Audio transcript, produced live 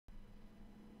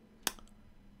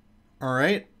All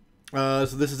right, so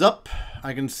this is up.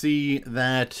 I can see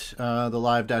that the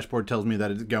live dashboard tells me that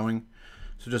it's going.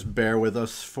 So just bear with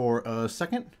us for a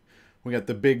second. We got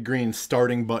the big green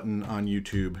starting button on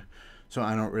YouTube. So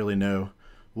I don't really know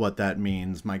what that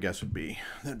means. My guess would be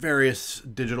that various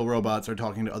digital robots are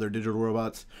talking to other digital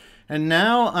robots. And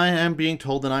now I am being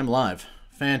told that I'm live.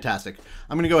 Fantastic.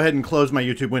 I'm going to go ahead and close my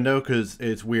YouTube window because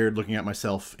it's weird looking at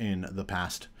myself in the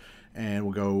past. And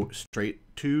we'll go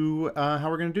straight to how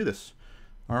we're going to do this.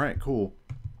 All right, cool.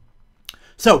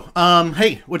 So,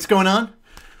 hey, what's going on?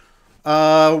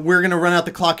 We're going to run out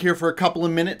the clock here for a couple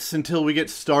of minutes until we get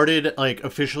started, like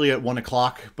officially at 1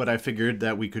 o'clock. But I figured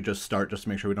that we could just start just to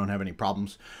make sure we don't have any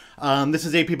problems. This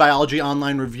is AP Biology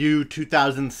Online Review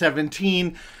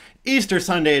 2017, Easter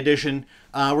Sunday edition.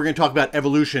 We're going to talk about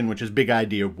evolution, which is Big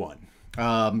Idea 1.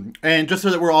 And just so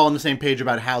that we're all on the same page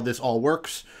about how this all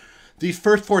works, these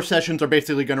first 4 sessions are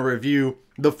basically going to review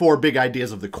the 4 big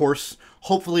ideas of the course.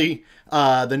 Hopefully,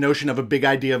 the notion of a big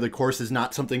idea of the course is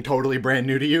not something totally brand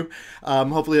new to you.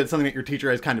 Hopefully, that's something that your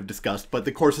teacher has kind of discussed. But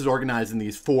the course is organized in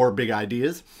these 4 big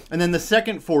ideas. And then the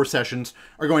second 4 sessions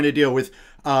are going to deal with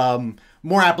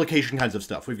more application kinds of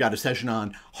stuff. We've got a session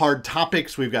on hard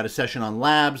topics. We've got a session on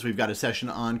labs. We've got a session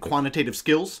on quantitative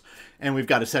skills. And we've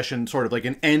got a session, sort of like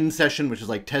an end session, which is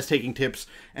like test-taking tips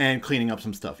and cleaning up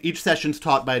some stuff. Each session's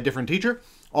taught by a different teacher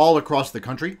all across the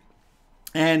country.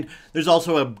 And there's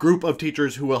also a group of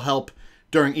teachers who will help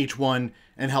during each one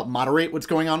and help moderate what's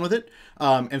going on with it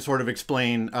and sort of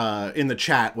explain in the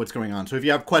chat what's going on. So if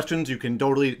you have questions, you can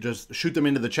totally just shoot them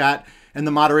into the chat, and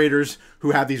the moderators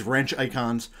who have these wrench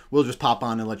icons will just pop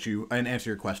on and let you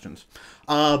answer your questions.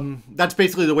 That's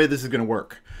basically the way this is going to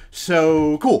work.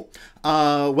 So cool.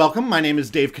 Welcome. My name is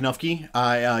Dave Kanufke.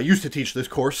 I used to teach this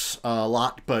course a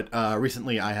lot, but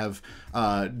recently I have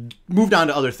moved on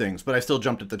to other things, but I still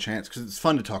jumped at the chance because it's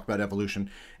fun to talk about evolution,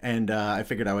 and I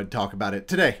figured I would talk about it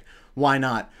today. Why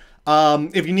not?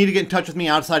 If you need to get in touch with me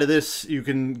outside of this, you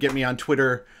can get me on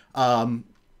Twitter.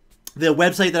 The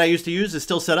website that I used to use is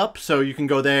still set up, so you can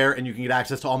go there and you can get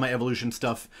access to all my evolution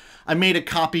stuff. I made a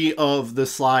copy of the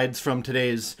slides from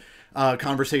today's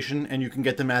conversation, and you can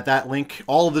get them at that link.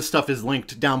 All of this stuff is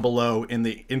linked down below in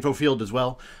the info field as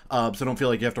well, so don't feel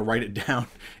like you have to write it down.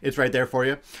 It's right there for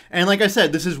you. And like I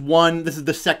said, this is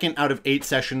the second out of 8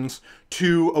 sessions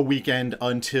to a weekend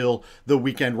until the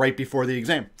weekend right before the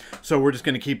exam. So we're just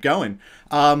going to keep going.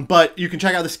 But you can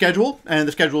check out the schedule, and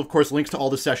the schedule, of course, links to all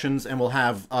the sessions, and we'll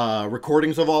have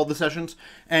recordings of all the sessions.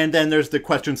 And then there's the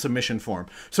question submission form.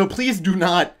 So please do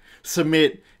not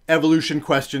submit evolution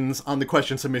questions on the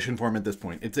question submission form at this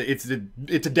point. It's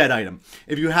a dead item.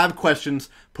 If you have questions,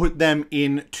 put them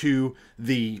into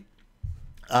the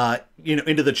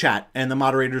into the chat, and the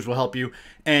moderators will help you.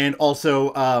 And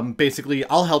also, basically,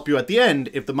 I'll help you at the end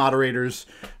if the moderators,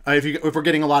 if we're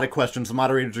getting a lot of questions, the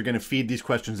moderators are going to feed these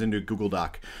questions into a Google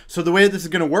Doc. So the way this is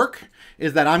going to work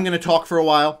is that I'm going to talk for a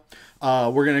while.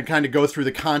 We're going to kind of go through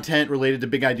the content related to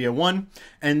Big Idea 1.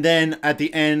 And then at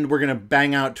the end, we're going to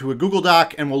bang out to a Google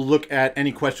Doc, and we'll look at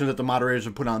any questions that the moderators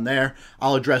have put on there.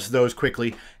 I'll address those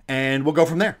quickly, and we'll go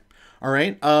from there. All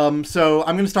right. So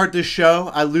I'm going to start this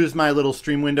show. I lose my little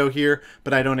stream window here,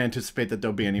 but I don't anticipate that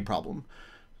there'll be any problem.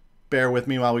 Bear with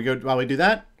me while we do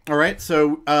that. All right.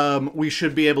 So we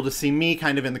should be able to see me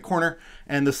kind of in the corner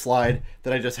and the slide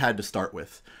that I just had to start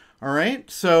with. All right.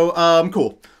 So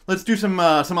cool. Let's do some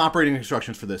operating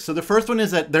instructions for this. So the first one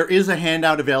is that there is a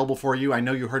handout available for you. I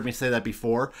know you heard me say that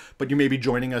before, but you may be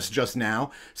joining us just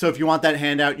now. So if you want that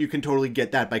handout, you can totally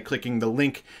get that by clicking the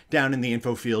link down in the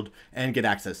info field and get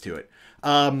access to it.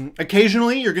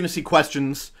 Occasionally, you're going to see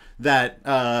questions that,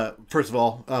 first of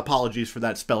all, apologies for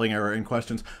that spelling error in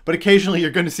questions, but occasionally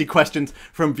you're going to see questions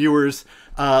from viewers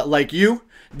like you.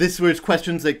 This was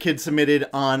questions that kids submitted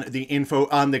on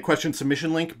the question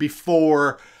submission link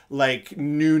before like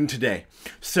noon today.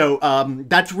 So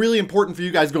that's really important for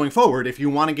you guys going forward. If you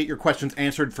want to get your questions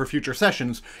answered for future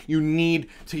sessions, you need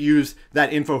to use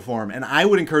that info form. And I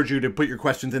would encourage you to put your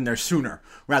questions in there sooner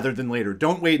rather than later.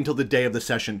 Don't wait until the day of the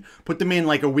session. Put them in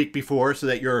like a week before so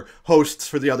that your hosts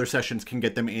for the other sessions can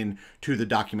get them in to the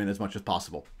document as much as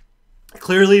possible.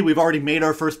 Clearly, we've already made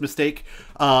our first mistake.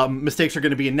 Mistakes are going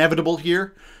to be inevitable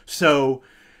here. So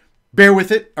bear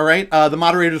with it, all right? The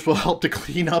moderators will help to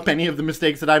clean up any of the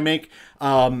mistakes that I make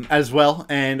as well.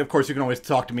 And, of course, you can always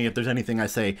talk to me if there's anything I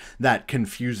say that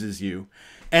confuses you.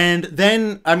 And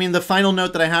then, I mean, the final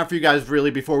note that I have for you guys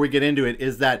really before we get into it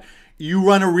is that you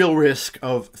run a real risk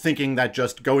of thinking that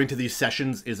just going to these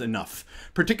sessions is enough.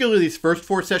 Particularly these first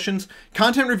 4 sessions,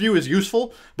 content review is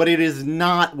useful, but it is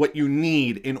not what you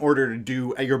need in order to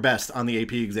do your best on the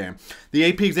AP exam. The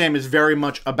AP exam is very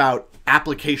much about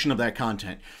application of that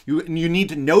content. You need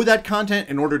to know that content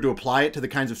in order to apply it to the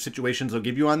kinds of situations they'll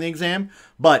give you on the exam,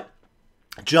 but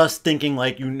just thinking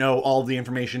like you know all the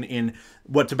information in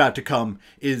what's about to come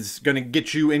is going to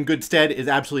get you in good stead is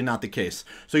absolutely not the case.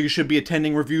 So you should be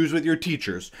attending reviews with your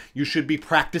teachers. You should be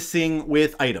practicing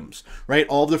with items, right?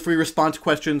 All the free response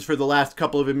questions for the last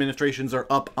couple of administrations are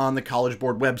up on the College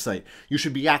Board website. You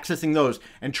should be accessing those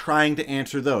and trying to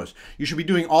answer those. You should be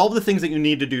doing all the things that you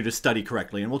need to do to study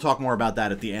correctly, and we'll talk more about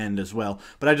that at the end as well.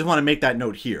 But I just want to make that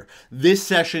note here. This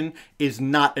session is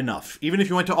not enough. Even if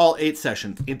you went to all 8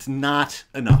 sessions, it's not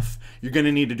enough. You're going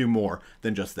to need to do more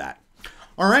than just that.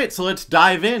 All right, so let's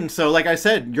dive in. So like I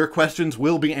said, your questions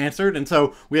will be answered. And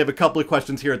so we have a couple of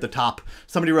questions here at the top.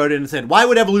 Somebody wrote in and said, why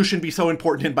would evolution be so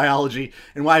important in biology?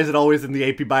 And why is it always in the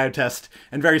AP Bio test?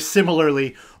 And very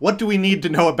similarly, what do we need to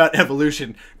know about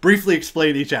evolution? Briefly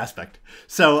explain each aspect.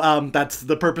 So that's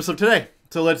the purpose of today.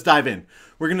 So let's dive in.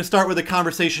 We're going to start with a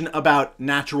conversation about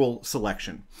natural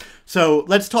selection. So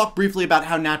let's talk briefly about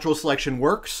how natural selection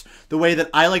works. The way that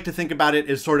I like to think about it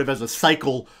is sort of as a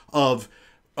cycle of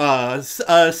a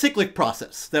cyclic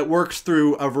process that works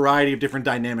through a variety of different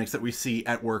dynamics that we see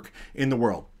at work in the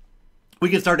world. We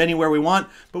can start anywhere we want,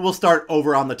 but we'll start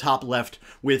over on the top left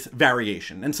with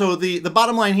variation. And so the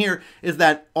bottom line here is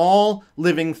that all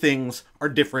living things are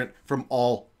different from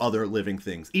all other living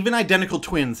things. Even identical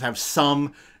twins have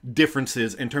some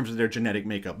differences in terms of their genetic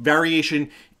makeup. Variation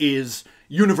is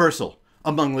universal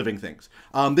among living things.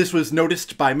 This was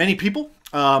noticed by many people,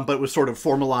 but was sort of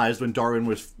formalized when Darwin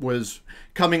was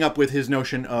coming up with his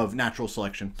notion of natural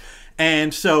selection.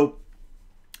 And so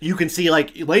you can see,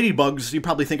 like, ladybugs, you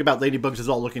probably think about ladybugs as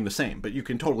all looking the same, but you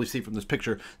can totally see from this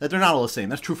picture that they're not all the same.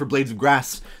 That's true for blades of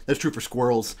grass, that's true for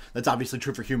squirrels, that's obviously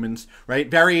true for humans, right?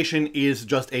 Variation is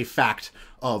just a fact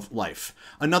of life.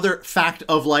 Another fact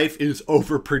of life is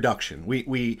overproduction.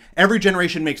 Every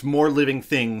generation makes more living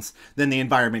things than the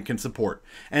environment can support.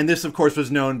 And this, of course, was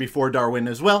known before Darwin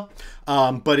as well,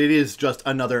 but it is just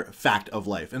another fact of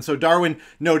life. And so Darwin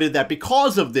noted that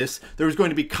because of this, there was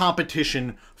going to be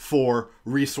competition for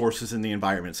resources in the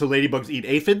environment. So ladybugs eat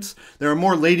aphids. There are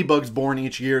more ladybugs born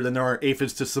each year than there are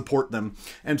aphids to support them.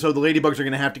 And so the ladybugs are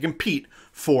going to have to compete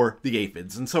for the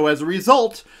aphids. And so as a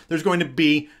result, there's going to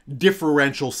be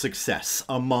differential success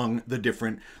among the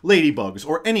different ladybugs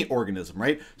or any organism,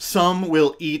 right? Some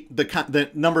will eat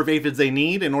the number of aphids they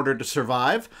need in order to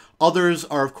survive. Others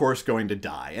are, of course, going to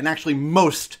die. And actually,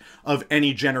 most of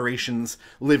any generation's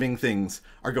living things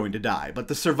are going to die. But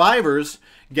the survivors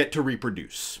get to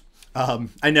reproduce.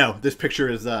 I know this picture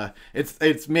is,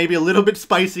 it's maybe a little bit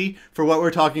spicy for what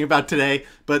we're talking about today,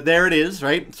 but there it is,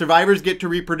 right? Survivors get to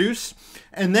reproduce,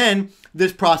 and then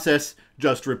this process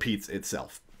just repeats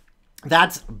itself.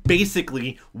 That's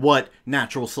basically what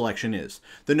natural selection is.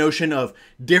 The notion of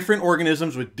different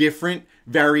organisms with different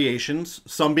variations,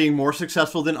 some being more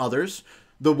successful than others,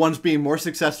 the ones being more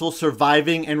successful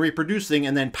surviving and reproducing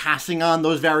and then passing on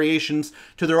those variations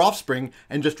to their offspring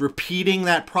and just repeating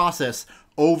that process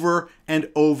over and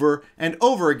over and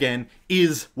over again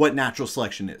is what natural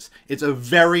selection is. It's a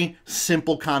very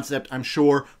simple concept. I'm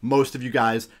sure most of you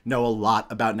guys know a lot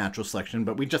about natural selection,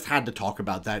 but we just had to talk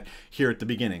about that here at the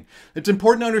beginning. It's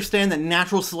important to understand that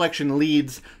natural selection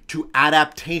leads to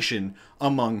adaptation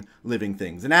among living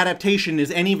things. And adaptation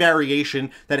is any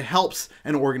variation that helps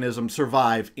an organism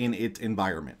survive in its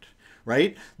environment.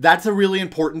 Right? That's a really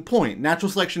important point.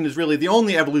 Natural selection is really the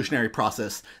only evolutionary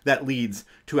process that leads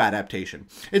to adaptation.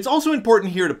 It's also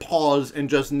important here to pause and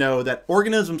just know that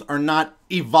organisms are not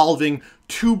evolving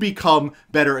to become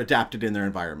better adapted in their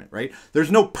environment, right?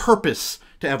 There's no purpose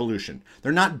to evolution.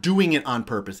 They're not doing it on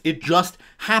purpose. It just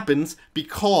happens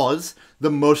because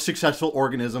the most successful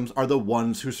organisms are the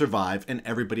ones who survive and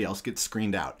everybody else gets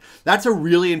screened out. That's a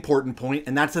really important point,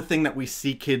 and that's the thing that we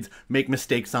see kids make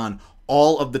mistakes on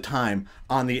all of the time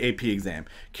on the AP exam.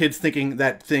 Kids thinking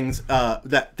that kids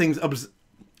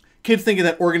thinking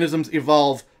that organisms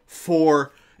evolve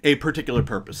for a particular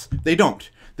purpose. They don't.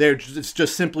 It's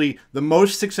just simply the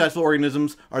most successful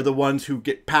organisms are the ones who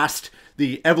get past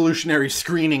the evolutionary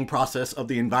screening process of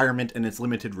the environment and its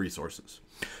limited resources.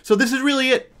 So this is really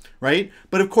it, right?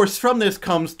 But of course, from this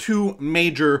comes 2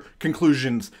 major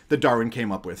conclusions that Darwin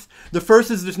came up with. The first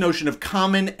is this notion of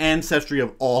common ancestry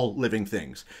of all living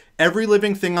things. Every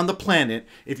living thing on the planet,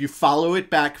 if you follow it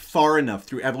back far enough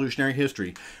through evolutionary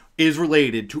history, is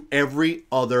related to every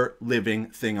other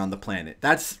living thing on the planet.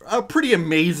 That's a pretty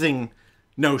amazing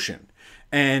notion.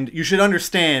 And you should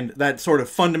understand that sort of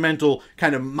fundamental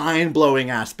kind of mind-blowing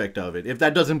aspect of it. If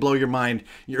that doesn't blow your mind,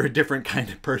 you're a different kind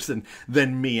of person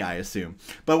than me, I assume.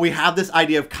 But we have this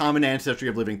idea of common ancestry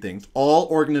of living things. All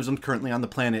organisms currently on the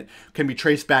planet can be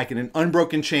traced back in an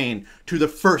unbroken chain to the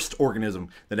first organism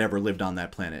that ever lived on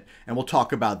that planet. And we'll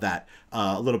talk about that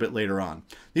a little bit later on.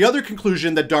 The other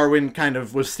conclusion that Darwin kind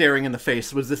of was staring in the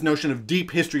face was this notion of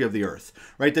deep history of the Earth,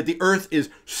 right? That the Earth is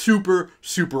super,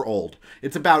 super old.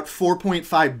 It's about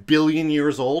 4.5 billion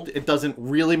years old. It doesn't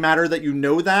really matter that you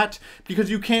know that because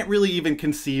you can't really even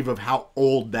conceive of how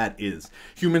old that is.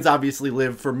 Humans obviously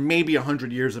live for maybe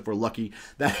 100 years if we're lucky.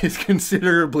 That is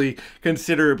considerably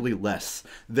less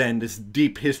than this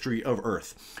deep history of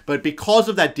Earth. But because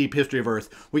of that deep history of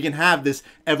Earth, we can have this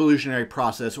evolutionary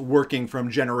process working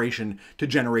from generation to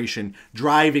generation,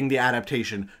 driving the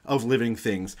adaptation of living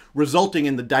things, resulting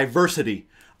in the diversity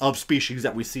of species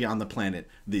that we see on the planet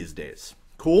these days.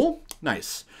 Cool?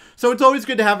 Nice. So it's always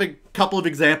good to have a couple of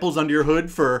examples under your hood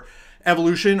for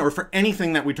evolution or for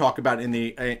anything that we talk about in the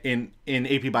in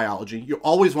AP biology. You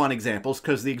always want examples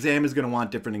because the exam is going to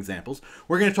want different examples.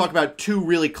 We're going to talk about two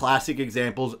really classic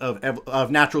examples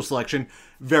of natural selection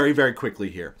very, very quickly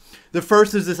here. The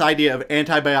first is this idea of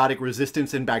antibiotic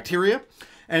resistance in bacteria.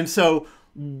 And so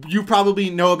you probably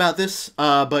know about this,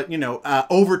 but you know,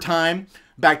 over time,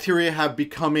 bacteria have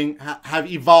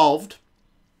evolved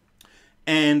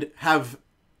and have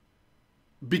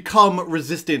become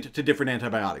resistant to different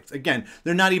antibiotics. Again,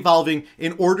 they're not evolving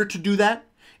in order to do that.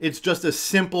 It's just a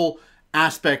simple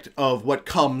aspect of what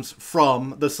comes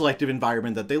from the selective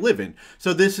environment that they live in.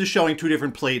 So this is showing two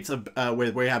different plates of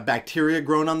where you have bacteria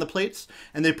grown on the plates,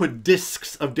 and they put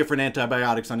discs of different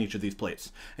antibiotics on each of these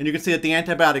plates. And you can see that the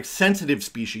antibiotic sensitive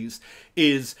species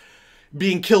is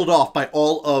being killed off by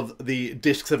all of the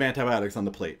discs of antibiotics on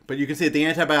the plate. But you can see that the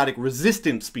antibiotic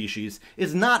resistant species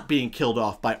is not being killed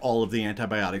off by all of the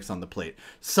antibiotics on the plate.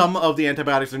 Some of the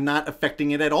antibiotics are not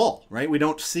affecting it at all, right? We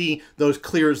don't see those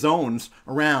clear zones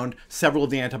around several of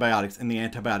the antibiotics in the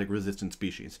antibiotic resistant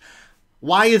species.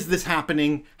 Why is this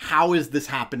happening? How is this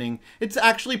happening? It's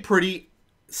actually pretty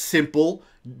simple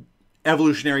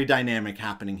evolutionary dynamic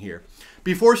happening here.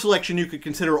 Before selection, you could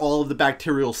consider all of the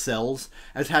bacterial cells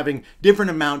as having different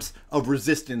amounts of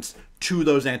resistance to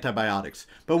those antibiotics.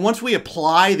 But once we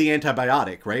apply the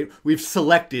antibiotic, right, we've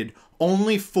selected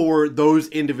only for those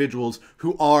individuals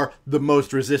who are the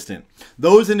most resistant.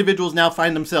 Those individuals now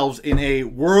find themselves in a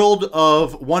world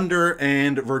of wonder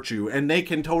and virtue, and they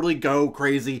can totally go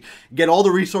crazy, get all the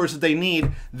resources they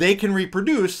need. They can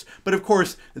reproduce, but of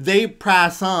course, they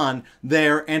pass on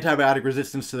their antibiotic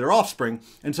resistance to their offspring,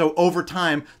 and so over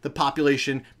time, the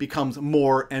population becomes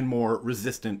more and more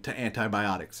resistant to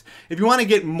antibiotics. If you want to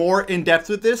get more in depth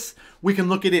with this, we can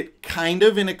look at it kind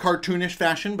of in a cartoonish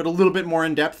fashion, but a little bit more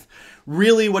in depth.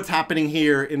 Really what's happening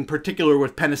here, in particular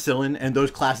with penicillin and those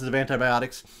classes of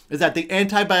antibiotics, is that the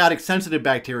antibiotic-sensitive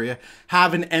bacteria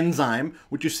have an enzyme,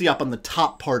 which you see up on the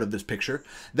top part of this picture,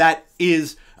 that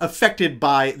is affected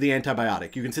by the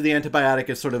antibiotic. You can see the antibiotic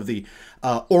is sort of the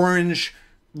orange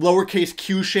lowercase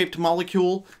q-shaped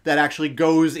molecule that actually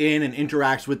goes in and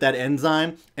interacts with that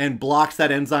enzyme and blocks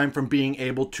that enzyme from being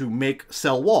able to make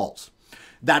cell walls.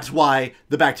 That's why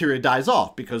the bacteria dies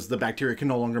off, because the bacteria can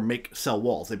no longer make cell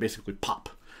walls. They basically pop,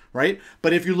 right?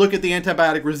 But if you look at the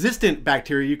antibiotic-resistant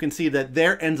bacteria, you can see that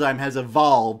their enzyme has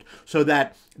evolved so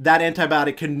that that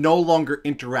antibiotic can no longer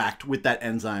interact with that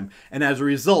enzyme. And as a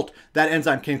result, that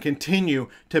enzyme can continue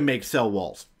to make cell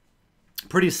walls.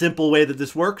 Pretty simple way that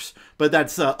this works, but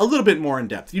that's a little bit more in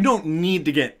depth. You don't need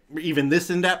to get even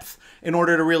this in depth in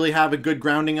order to really have a good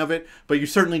grounding of it, but you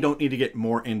certainly don't need to get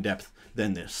more in depth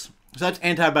than this. So that's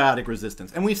antibiotic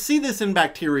resistance. And we see this in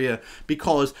bacteria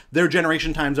because their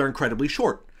generation times are incredibly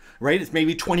short, right? It's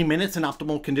maybe 20 minutes in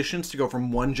optimal conditions to go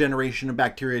from one generation of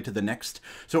bacteria to the next.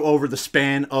 So over the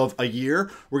span of a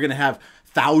year, we're going to have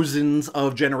thousands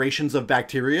of generations of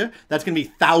bacteria. That's going to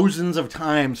be thousands of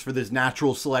times for this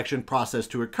natural selection process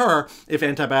to occur if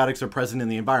antibiotics are present in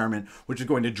the environment, which is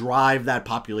going to drive that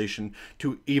population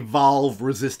to evolve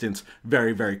resistance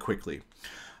very, very quickly.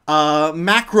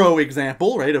 Macro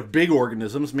example, right, of big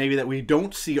organisms, maybe that we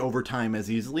don't see over time as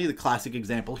easily. The classic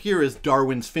example here is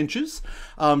Darwin's finches.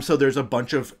 So there's a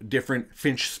bunch of different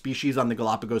finch species on the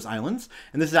Galapagos Islands.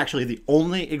 And this is actually the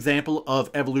only example of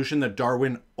evolution that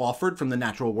Darwin offered from the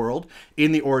natural world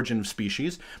in the origin of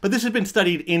species. But this has been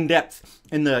studied in depth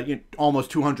in the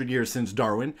almost 200 years since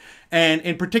Darwin. And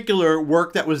in particular,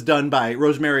 work that was done by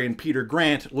Rosemary and Peter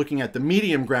Grant looking at the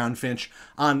medium ground finch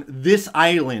on this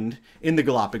island in the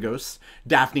Galapagos,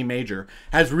 Daphne major,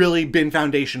 has really been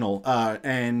foundational.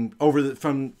 And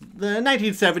from the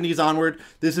 1970s onward,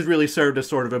 this has really served as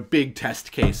sort of a big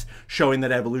test case showing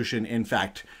that evolution, in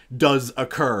fact, does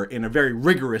occur in a very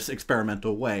rigorous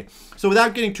experimental way. So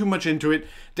without getting too much into it,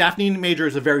 Daphne major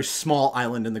is a very small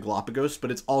island in the Galapagos,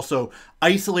 but it's also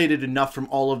isolated enough from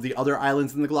all of the other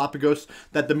islands in the Galapagos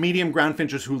that the medium ground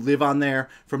finches who live on there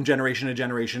from generation to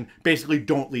generation basically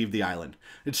don't leave the island.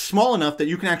 It's small enough that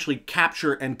you can actually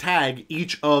capture and tag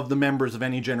each of the members of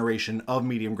any generation of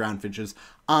medium ground finches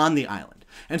on the island.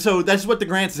 And so that's what the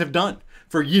Grants have done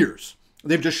for years.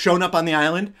 They've just shown up on the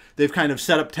island, they've kind of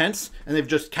set up tents, and they've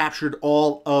just captured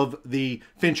all of the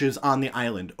finches on the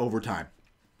island over time.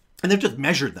 And they've just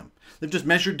measured them. They've just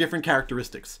measured different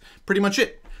characteristics. Pretty much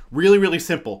it. Really, really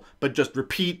simple, but just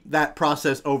repeat that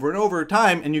process over and over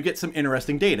time and you get some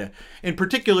interesting data. In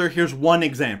particular, here's one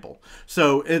example.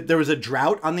 So there was a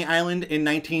drought on the island in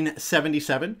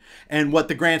 1977, and what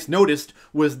the Grants noticed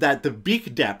was that the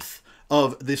beak depth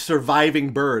of the surviving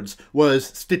birds was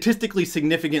statistically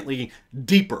significantly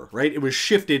deeper, right? It was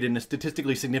shifted in a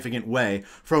statistically significant way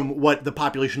from what the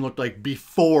population looked like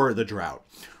before the drought.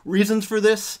 Reasons for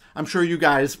this, I'm sure you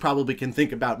guys probably can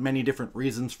think about many different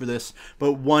reasons for this,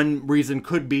 but one reason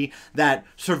could be that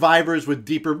survivors with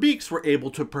deeper beaks were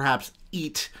able to perhaps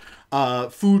eat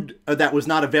food that was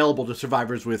not available to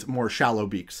survivors with more shallow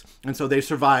beaks. And so they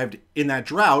survived in that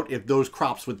drought. If those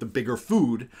crops with the bigger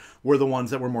food were the ones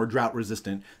that were more drought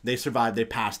resistant, they survived, they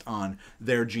passed on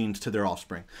their genes to their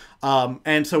offspring.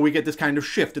 And so we get this kind of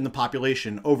shift in the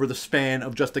population over the span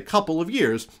of just a couple of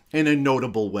years in a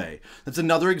notable way. That's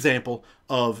another example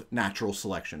of natural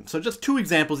selection. So just two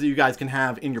examples that you guys can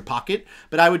have in your pocket,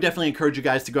 but I would definitely encourage you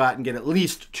guys to go out and get at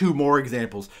least two more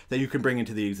examples that you can bring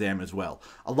into the exam as well.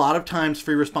 A lot of times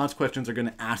free response questions are going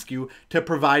to ask you to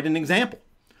provide an example,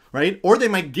 right? Or they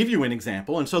might give you an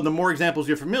example, and so the more examples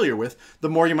you're familiar with, the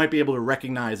more you might be able to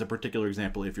recognize a particular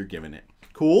example if you're given it.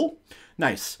 Cool?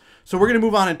 Nice. So we're going to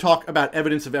move on and talk about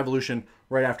evidence of evolution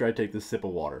right after I take this sip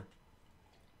of water.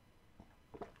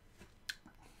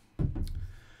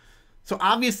 So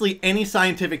obviously any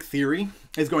scientific theory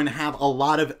is going to have a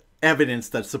lot of evidence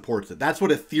that supports it. That's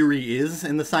what a theory is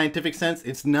in the scientific sense.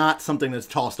 It's not something that's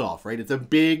tossed off, right? It's a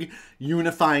big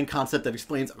unifying concept that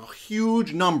explains a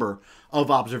huge number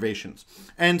of observations.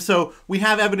 And so we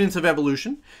have evidence of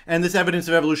evolution, and this evidence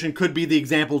of evolution could be the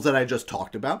examples that I just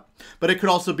talked about, but it could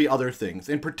also be other things.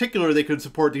 In particular, they could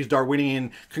support these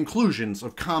Darwinian conclusions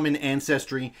of common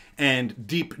ancestry and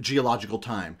deep geological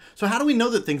time. So how do we know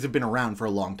that things have been around for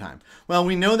a long time? Well,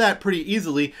 we know that pretty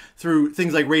easily through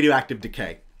things like radioactive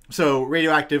decay. So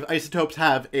radioactive isotopes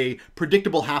have a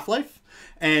predictable half-life,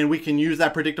 and we can use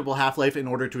that predictable half-life in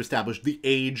order to establish the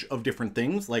age of different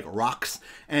things like rocks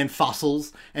and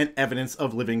fossils and evidence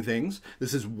of living things.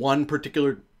 This is one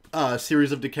particular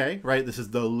series of decay, right? This is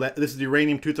the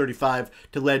uranium-235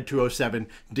 to lead-207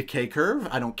 decay curve.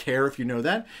 I don't care if you know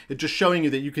that. It's just showing you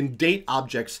that you can date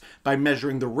objects by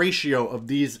measuring the ratio of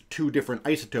these two different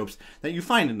isotopes that you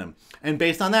find in them. And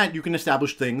based on that, you can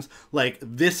establish things like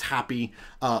this happy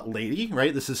lady,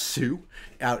 right? This is Sue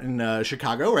out in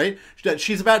Chicago, right?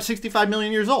 She's about 65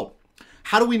 million years old.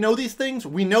 How do we know these things?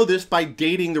 We know this by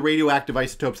dating the radioactive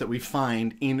isotopes that we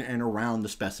find in and around the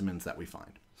specimens that we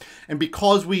find. And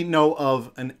because we know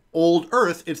of an old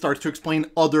Earth, it starts to explain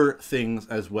other things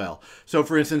as well. So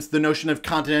for instance, the notion of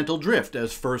continental drift,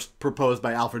 as first proposed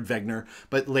by Alfred Wegener,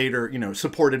 but later,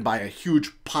 supported by a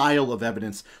huge pile of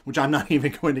evidence, which I'm not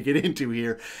even going to get into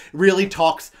here, really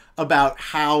talks about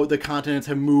how the continents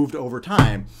have moved over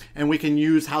time. And we can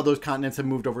use how those continents have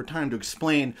moved over time to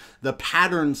explain the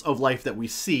patterns of life that we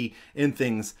see in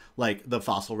things like the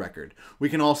fossil record. We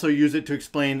can also use it to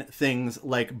explain things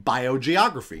like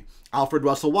biogeography. Alfred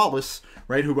Russel Wallace,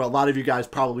 right, who a lot of you guys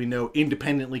probably know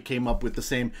independently came up with the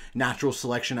same natural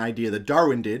selection idea that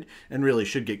Darwin did, and really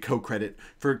should get co-credit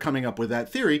for coming up with that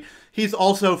theory. He's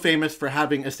also famous for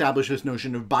having established this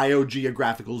notion of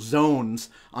biogeographical zones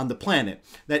on the planet.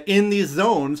 That in these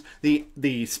zones,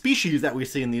 the species that we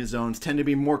see in these zones tend to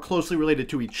be more closely related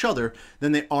to each other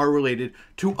than they are related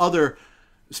to other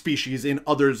species in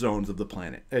other zones of the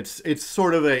planet. It's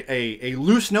sort of a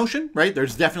loose notion, right?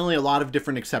 There's definitely a lot of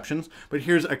different exceptions, but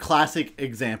here's a classic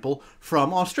example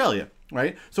from Australia.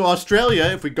 right? So Australia,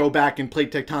 if we go back in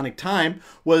plate tectonic time,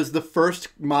 was the first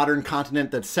modern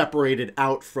continent that separated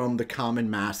out from the common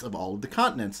mass of all of the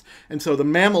continents. And so the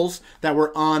mammals that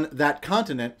were on that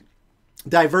continent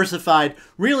diversified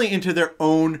really into their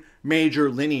own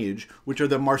major lineage, which are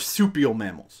the marsupial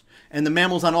mammals. And the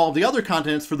mammals on all of the other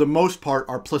continents, for the most part,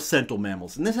 are placental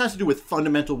mammals. And this has to do with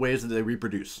fundamental ways that they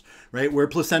reproduce, right? We're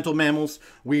placental mammals.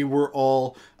 We were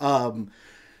all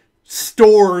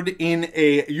stored in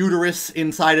a uterus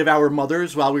inside of our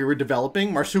mothers while we were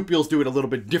developing. Marsupials do it a little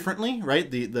bit differently,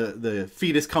 right? The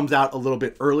fetus comes out a little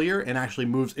bit earlier and actually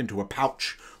moves into a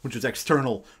pouch, which is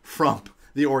external from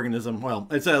the organism. Well,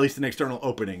 it's at least an external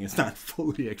opening. It's not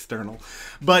fully external.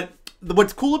 But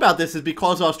what's cool about this is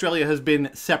because Australia has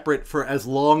been separate for as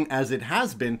long as it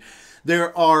has been,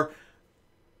 there are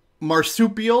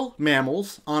marsupial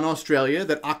mammals on Australia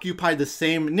that occupy the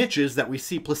same niches that we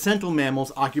see placental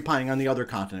mammals occupying on the other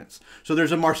continents. So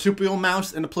there's a marsupial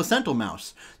mouse and a placental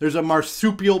mouse. There's a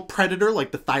marsupial predator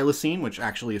like the thylacine, which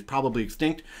actually is probably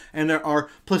extinct, and there are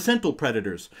placental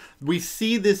predators. We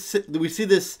see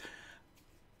this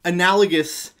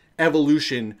analogous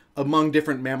evolution among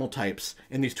different mammal types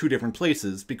in these two different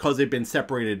places because they've been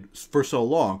separated for so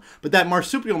long. But that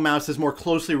marsupial mouse is more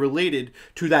closely related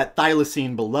to that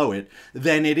thylacine below it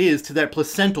than it is to that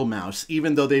placental mouse,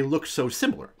 even though they look so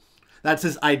similar. That's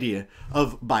this idea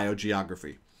of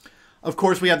biogeography. Of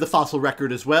course, we have the fossil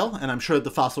record as well, and I'm sure that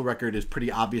the fossil record is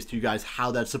pretty obvious to you guys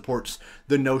how that supports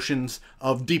the notions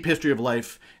of deep history of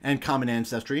life and common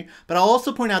ancestry. But I'll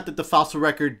also point out that the fossil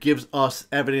record gives us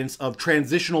evidence of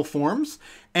transitional forms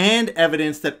and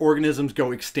evidence that organisms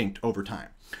go extinct over time.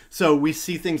 So we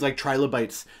see things like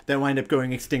trilobites that wind up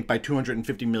going extinct by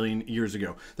 250 million years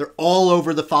ago. They're all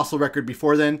over the fossil record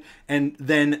before then, and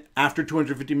then after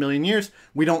 250 million years,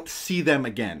 we don't see them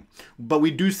again. But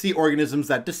we do see organisms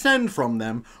that descend from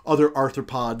them, other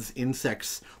arthropods,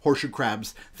 insects, horseshoe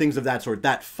crabs, things of that sort,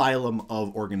 that phylum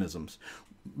of organisms.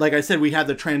 Like I said, we have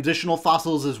the transitional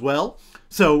fossils as well.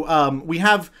 So we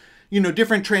have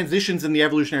different transitions in the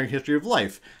evolutionary history of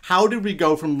life. How did we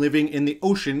go from living in the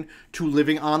ocean to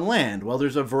living on land? Well,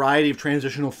 there's a variety of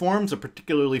transitional forms. A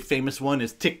particularly famous one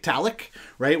is Tiktaalik,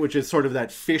 right, which is sort of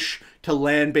that fish to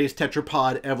land-based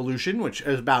tetrapod evolution, which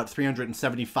is about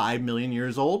 375 million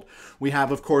years old. We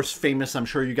have, of course, famous, I'm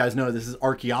sure you guys know, this is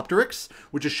Archaeopteryx,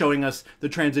 which is showing us the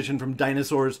transition from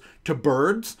dinosaurs to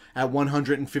birds at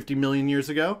 150 million years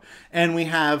ago. And we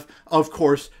have, of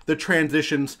course, the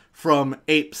transitions from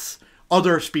apes,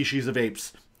 other species of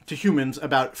apes, to humans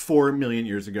about 4 million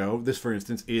years ago. This, for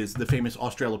instance, is the famous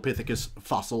Australopithecus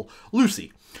fossil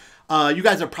Lucy. You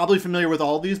guys are probably familiar with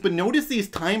all these, but notice these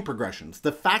time progressions.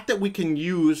 The fact that we can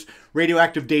use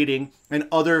radioactive dating and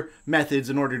other methods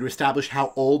in order to establish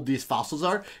how old these fossils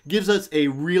are gives us a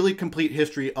really complete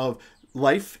history of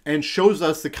life and shows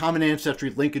us the common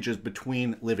ancestry linkages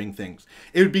between living things.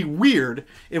 It would be weird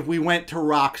if we went to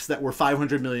rocks that were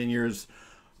 500 million years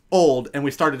old and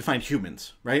we started to find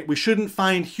humans, right? We shouldn't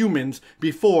find humans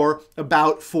before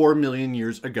about 4 million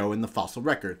years ago in the fossil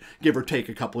record, give or take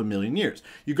a couple of million years.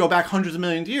 You go back hundreds of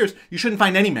millions of years, you shouldn't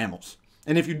find any mammals.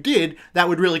 And if you did, that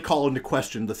would really call into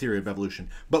question the theory of evolution.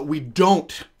 But we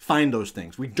don't find those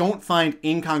things. We don't find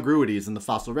incongruities in the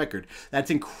fossil record.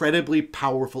 That's incredibly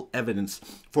powerful evidence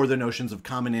for the notions of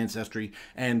common ancestry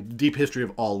and deep history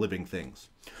of all living things.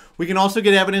 We can also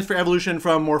get evidence for evolution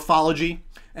from morphology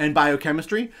and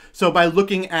biochemistry. So by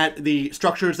looking at the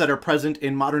structures that are present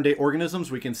in modern day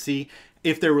organisms, we can see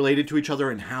if they're related to each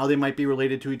other and how they might be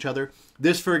related to each other.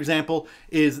 This, for example,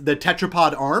 is the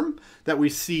tetrapod arm that we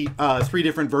see 3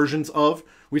 different versions of.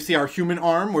 We see our human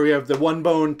arm where we have the 1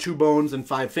 bone, 2 bones, and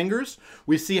 5 fingers.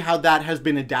 We see how that has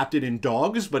been adapted in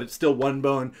dogs, but it's still 1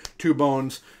 bone, 2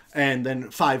 bones, and then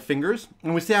 5 fingers.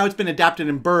 And we see how it's been adapted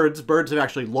in birds. Birds have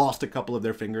actually lost a couple of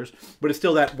their fingers, but it's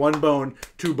still that 1 bone,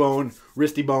 2 bone,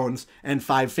 wristy bones, and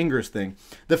 5 fingers thing.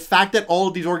 The fact that all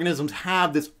of these organisms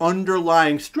have this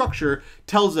underlying structure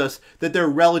tells us that they're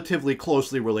relatively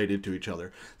closely related to each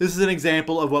other. This is an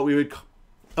example of what we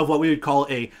would call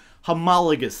a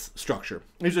homologous structure.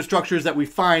 These are structures that we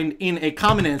find in a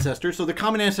common ancestor. So the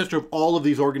common ancestor of all of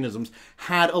these organisms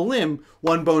had a limb,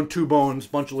 1 bone, 2 bones,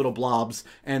 bunch of little blobs,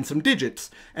 and some digits.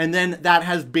 And then that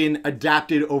has been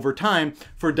adapted over time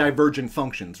for divergent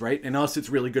functions, right? In us,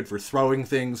 it's really good for throwing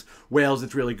things. Whales,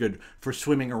 it's really good for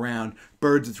swimming around.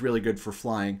 Birds, it's really good for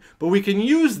flying. But we can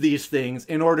use these things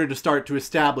in order to start to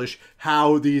establish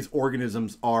how these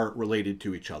organisms are related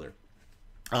to each other.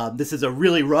 This is a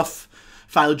really rough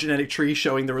phylogenetic tree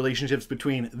showing the relationships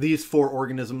between these 4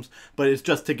 organisms, but it's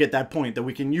just to get that point that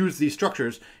we can use these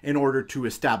structures in order to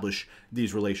establish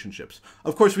these relationships.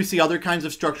 Of course, we see other kinds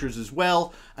of structures as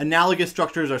well. Analogous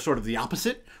structures are sort of the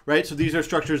opposite, right? So these are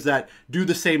structures that do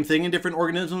the same thing in different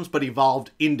organisms, but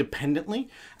evolved independently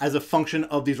as a function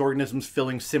of these organisms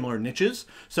filling similar niches.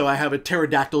 So I have a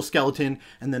pterodactyl skeleton,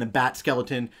 and then a bat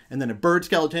skeleton, and then a bird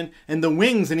skeleton, and the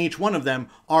wings in each one of them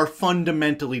are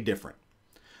fundamentally different.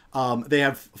 They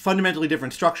have fundamentally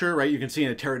different structure, right? You can see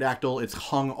in a pterodactyl, it's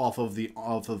hung off of the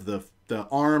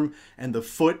arm and the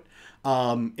foot.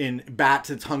 In bats,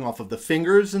 it's hung off of the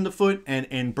fingers and the foot, and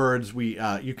in birds,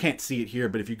 you can't see it here,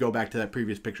 but if you go back to that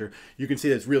previous picture, you can see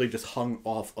that it's really just hung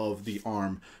off of the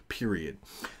arm, period.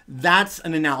 That's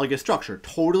an analogous structure,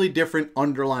 totally different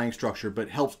underlying structure, but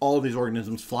helps all of these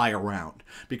organisms fly around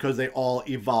because they all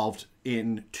evolved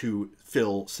in to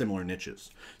fill similar niches.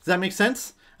 Does that make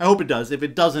sense? I hope it does. If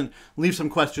it doesn't, leave some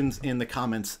questions in the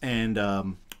comments, and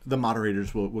the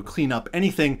moderators will clean up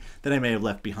anything that I may have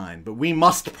left behind. But we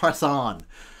must press on.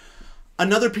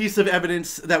 Another piece of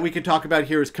evidence that we could talk about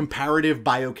here is comparative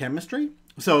biochemistry.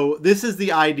 So this is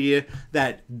the idea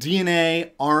that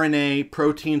DNA, RNA,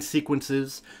 protein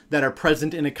sequences that are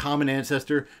present in a common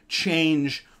ancestor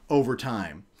change over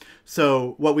time.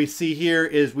 So what we see here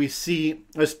is we see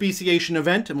a speciation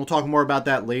event, and we'll talk more about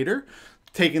that later,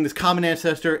 taking this common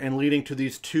ancestor and leading to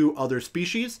these 2 other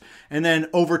species. And then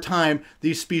over time,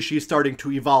 these species starting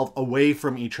to evolve away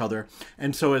from each other.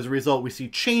 And so as a result, we see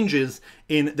changes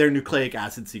in their nucleic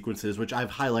acid sequences, which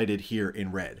I've highlighted here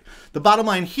in red. The bottom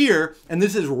line here, and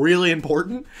this is really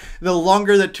important, the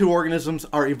longer that 2 organisms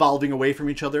are evolving away from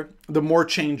each other, the more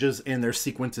changes in their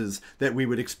sequences that we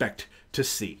would expect to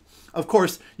see. Of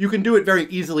course, you can do it very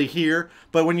easily here,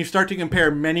 but when you start to compare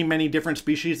many, many different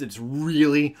species, it's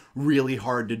really, really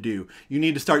hard to do. You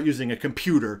need to start using a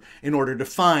computer in order to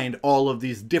find all of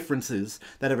these differences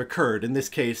that have occurred, in this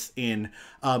case, in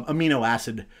amino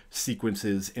acid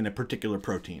sequences in a particular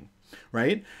protein,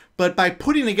 right? But by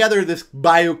putting together this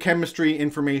biochemistry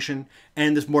information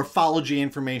and this morphology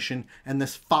information and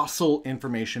this fossil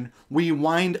information, we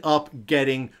wind up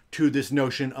getting to this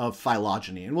notion of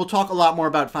phylogeny. And we'll talk a lot more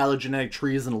about phylogenetic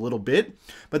trees in a little bit,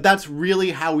 but that's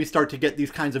really how we start to get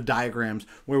these kinds of diagrams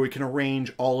where we can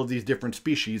arrange all of these different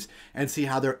species and see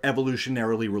how they're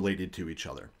evolutionarily related to each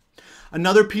other.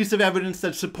 Another piece of evidence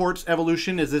that supports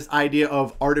evolution is this idea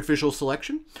of artificial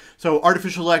selection. So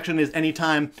artificial selection is any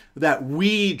time that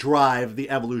we drive the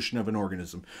evolution of an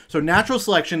organism. So natural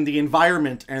selection, the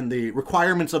environment and the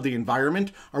requirements of the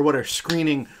environment are what are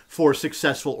screening for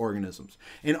successful organisms.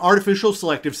 In artificial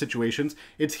selective situations,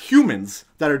 it's humans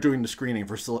that are doing the screening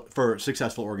for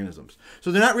successful organisms.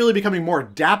 So they're not really becoming more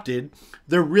adapted,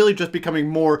 they're really just becoming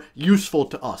more useful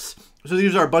to us. So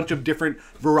these are a bunch of different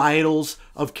varietals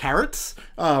of carrots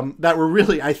that were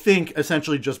really, I think,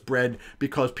 essentially just bred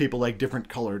because people like different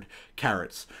colored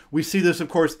carrots. We see this, of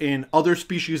course, in other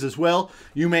species as well.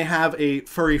 You may have a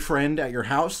furry friend at your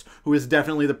house who is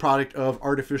definitely the product of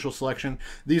artificial selection.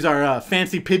 These are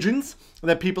fancy pigeons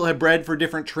that people have bred for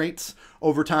different traits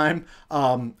over time,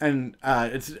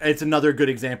 it's another good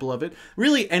example of it.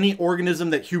 Really, any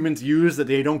organism that humans use that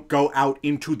they don't go out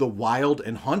into the wild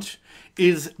and hunt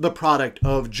is the product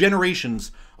of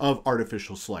generations of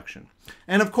artificial selection.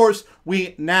 And of course,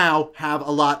 we now have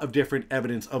a lot of different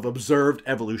evidence of observed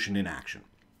evolution in action.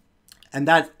 And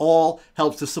that all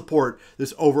helps to support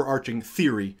this overarching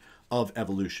theory of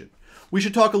evolution. We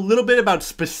should talk a little bit about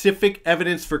specific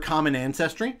evidence for common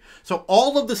ancestry. So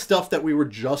all of the stuff that we were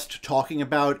just talking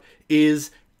about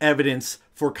is evidence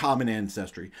for common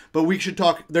ancestry. But we should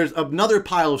talk, there's another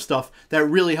pile of stuff that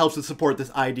really helps to support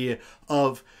this idea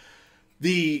of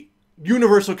the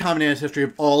universal common ancestry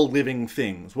of all living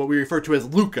things, what we refer to as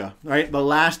LUCA, right? The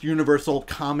last universal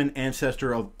common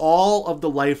ancestor of all of the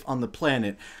life on the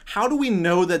planet. How do we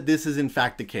know that this is in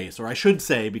fact the case? Or I should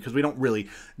say, because we don't really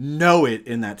know it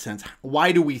in that sense,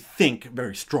 why do we think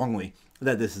very strongly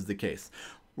that this is the case?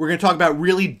 We're going to talk about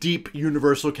really deep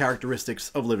universal characteristics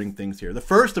of living things here. The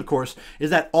first, of course, is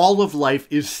that all of life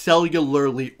is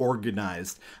cellularly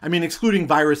organized. I mean, excluding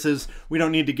viruses, we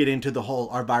don't need to get into the whole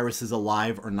are viruses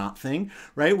alive or not thing,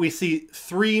 right? We see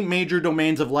 3 major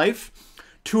domains of life.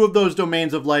 2 of those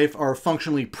domains of life are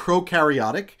functionally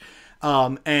prokaryotic,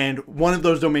 and one of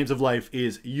those domains of life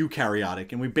is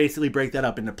eukaryotic. And we basically break that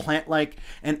up into plant-like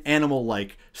and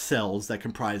animal-like cells that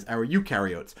comprise our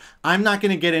eukaryotes. I'm not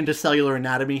going to get into cellular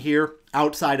anatomy here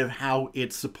outside of how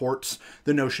it supports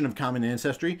the notion of common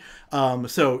ancestry.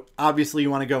 So obviously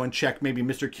you want to go and check maybe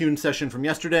Mr. Kuhn's session from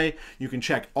yesterday. You can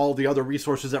check all the other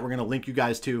resources that we're going to link you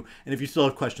guys to. And if you still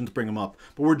have questions, bring them up.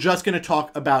 But we're just going to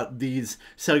talk about these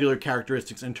cellular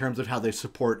characteristics in terms of how they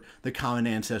support the common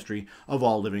ancestry of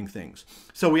all living things.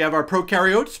 So we have our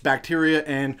prokaryotes, bacteria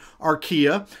and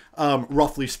archaea,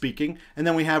 roughly speaking. And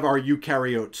then we have our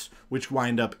eukaryotes, which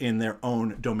wind up in their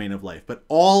own domain of life. But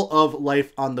all of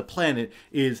life on the planet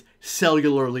is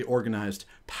cellularly organized.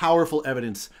 Powerful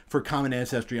evidence for common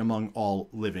ancestry among all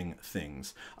living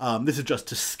things. This is just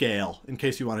to scale, in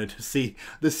case you wanted to see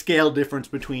the scale difference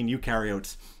between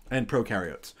eukaryotes and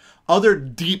prokaryotes. Other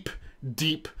deep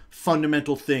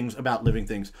fundamental things about living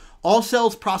things. All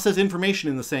cells process information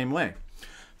in the same way.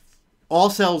 All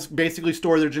cells basically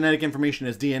store their genetic information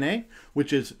as DNA,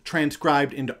 which is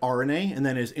transcribed into RNA and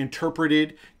then is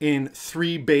interpreted in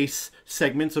 3 base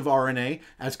segments of RNA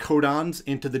as codons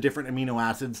into the different amino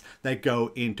acids that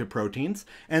go into proteins.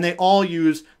 And they all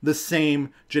use the same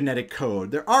genetic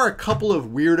code. There are a couple of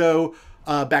weirdo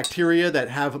bacteria that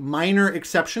have minor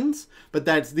exceptions, but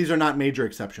these are not major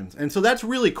exceptions. And so that's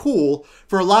really cool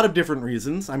for a lot of different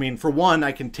reasons. I mean, for one,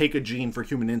 I can take a gene for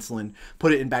human insulin,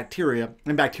 put it in bacteria,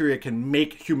 and bacteria can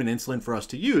make human insulin for us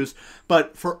to use.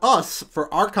 But for us,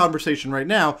 for our conversation right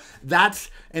now,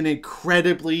 that's an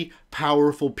incredibly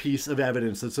powerful piece of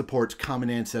evidence that supports common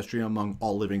ancestry among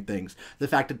all living things. The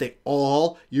fact that they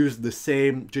all use the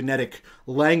same genetic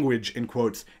language, in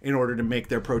quotes, in order to make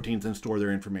their proteins and store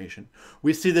their information.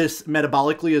 We see this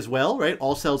metabolically as well, right?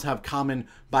 All cells have common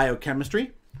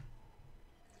biochemistry.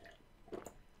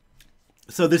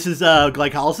 So this is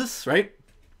glycolysis, right?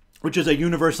 Which is a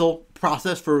universal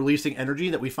process for releasing energy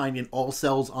that we find in all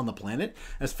cells on the planet.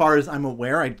 As far as I'm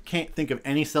aware, I can't think of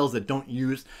any cells that don't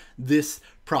use this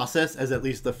process as at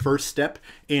least the first step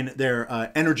in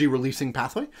their energy releasing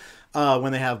pathway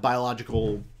when they have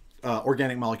biological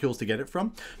organic molecules to get it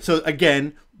from. So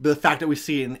again, the fact that we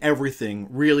see it in everything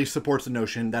really supports the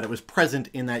notion that it was present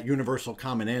in that universal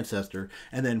common ancestor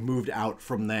and then moved out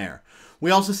from there. We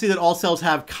also see that all cells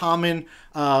have common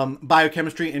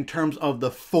biochemistry in terms of the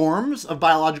forms of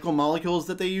biological molecules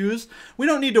that they use. We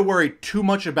don't need to worry too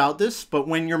much about this, but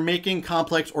when you're making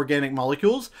complex organic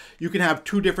molecules, you can have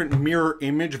 2 different mirror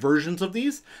image versions of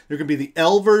these. There can be the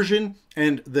L version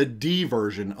and the D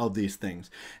version of these things.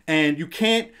 And you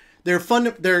can't,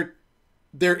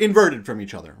 they're inverted from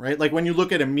each other, right? Like when you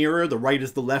look at a mirror, the right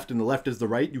is the left and the left is the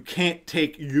right. You can't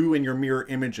take you and your mirror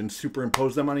image and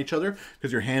superimpose them on each other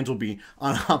because your hands will be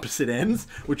on opposite ends,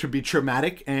 which would be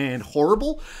traumatic and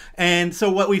horrible. And so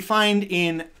what we find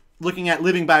in looking at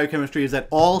living biochemistry is that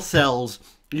all cells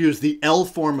use the L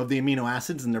form of the amino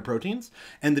acids in their proteins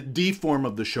and the D form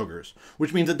of the sugars,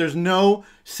 which means that there's no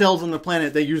cells on the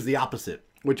planet that use the opposite,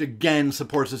 which again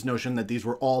supports this notion that these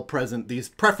were all present, these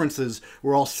preferences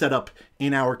were all set up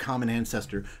in our common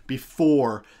ancestor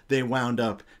before they wound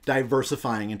up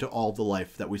diversifying into all the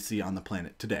life that we see on the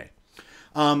planet today.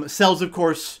 Cells, of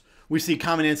course, we see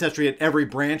common ancestry at every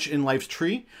branch in life's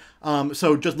tree.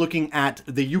 So just looking at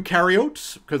the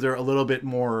eukaryotes, because they're a little bit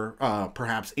more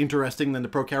perhaps interesting than the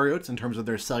prokaryotes in terms of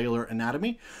their cellular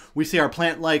anatomy, we see our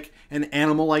plant-like and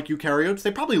animal-like eukaryotes.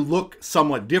 They probably look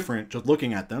somewhat different just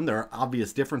looking at them. There are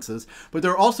obvious differences, but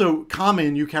there are also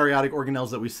common eukaryotic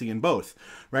organelles that we see in both,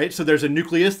 right? So there's a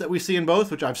nucleus that we see in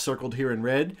both, which I've circled here in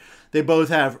red. They both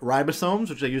have ribosomes,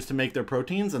 which they use to make their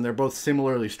proteins, and they're both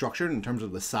similarly structured in terms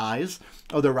of the size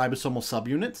of their ribosomal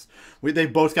subunits.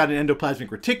 They've both got an endoplasmic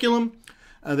reticulum.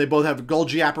 They both have a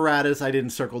Golgi apparatus. I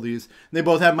didn't circle these. They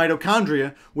both have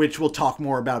mitochondria, which we'll talk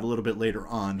more about a little bit later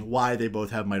on, why they both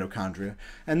have mitochondria.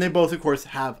 And they both, of course,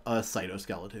 have a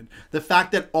cytoskeleton. The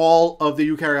fact that all of the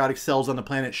eukaryotic cells on the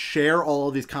planet share all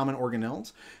of these common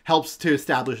organelles helps to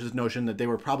establish this notion that they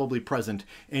were probably present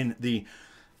in the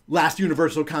last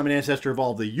universal common ancestor of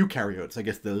all the eukaryotes, I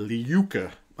guess the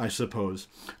Leuca, I suppose,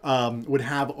 would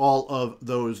have all of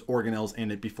those organelles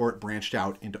in it before it branched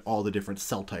out into all the different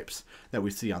cell types that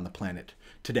we see on the planet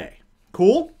today.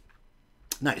 Cool?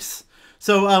 Nice.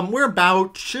 So we're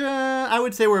about, I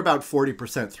would say we're about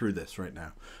 40% through this right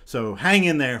now. So hang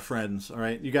in there, friends, all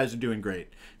right? You guys are doing great.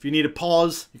 If you need a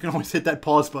pause, you can always hit that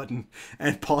pause button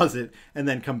and pause it and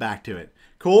then come back to it.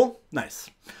 Cool? Nice.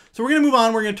 So we're going to move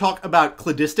on. We're going to talk about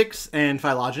cladistics and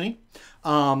phylogeny,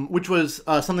 which was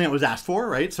something that was asked for,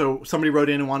 right? So somebody wrote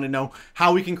in and wanted to know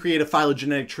how we can create a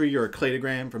phylogenetic tree or a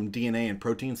cladogram from DNA and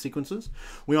protein sequences.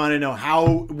 We want to know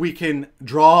how we can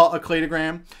draw a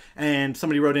cladogram, and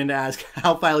somebody wrote in to ask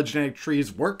how phylogenetic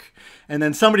trees work, and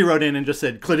then somebody wrote in and just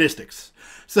said cladistics.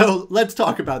 So let's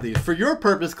talk about these. For your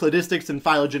purpose, cladistics and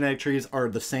phylogenetic trees are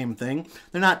the same thing.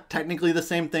 They're not technically the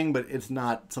same thing, but it's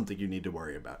not something you need to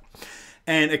worry about.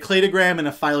 And a cladogram and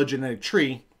a phylogenetic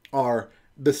tree are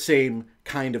the same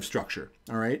kind of structure,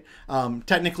 all right?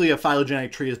 Technically, a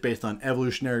phylogenetic tree is based on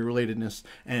evolutionary relatedness,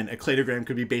 and a cladogram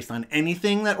could be based on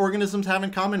anything that organisms have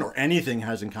in common or anything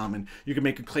has in common. You can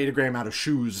make a cladogram out of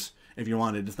shoes if you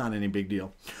wanted. It's not any big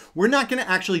deal. We're not going to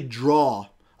actually draw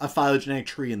a phylogenetic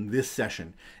tree in this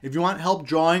session. If you want help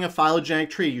drawing a phylogenetic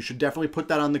tree, you should definitely put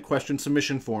that on the question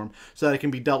submission form so that it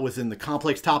can be dealt with in the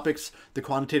complex topics, the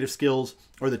quantitative skills,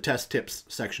 or the test tips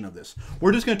section of this.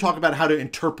 We're just going to talk about how to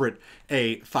interpret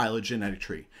a phylogenetic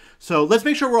tree. So let's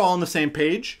make sure we're all on the same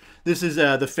page. This is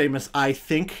the famous I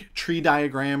think tree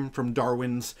diagram from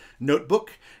Darwin's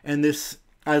notebook, and this,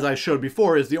 as I showed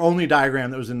before, is the only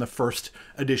diagram that was in the first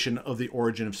edition of The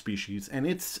Origin of Species, and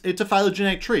it's a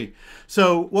phylogenetic tree.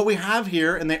 So what we have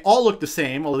here, and they all look the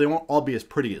same, although they won't all be as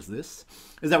pretty as this,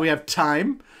 is that we have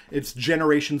time. It's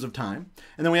generations of time.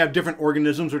 And then we have different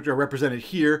organisms, which are represented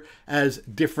here as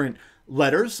different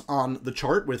letters on the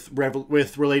chart, with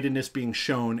relatedness being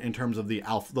shown in terms of the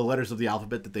letters of the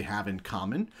alphabet that they have in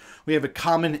common. We have a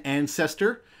common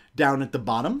ancestor down at the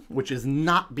bottom, which is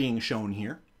not being shown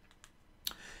here.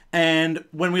 And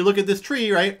when we look at this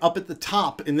tree, right, up at the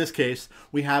top, in this case,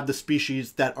 we have the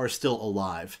species that are still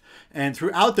alive. And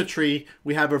throughout the tree,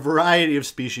 we have a variety of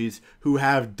species who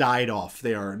have died off.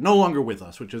 They are no longer with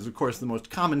us, which is, of course, the most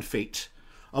common fate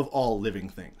of all living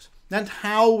things. That's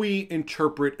how we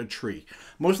interpret a tree.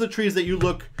 Most of the trees that you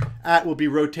look at will be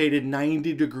rotated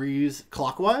 90 degrees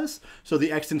clockwise. So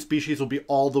the extant species will be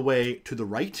all the way to the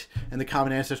right, and the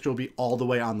common ancestor will be all the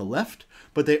way on the left.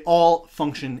 But they all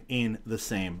function in the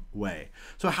same way.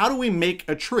 So how do we make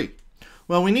a tree?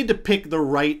 Well, we need to pick the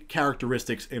right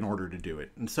characteristics in order to do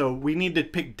it. And so we need to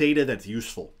pick data that's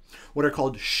useful, what are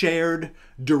called shared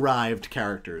derived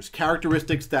characters,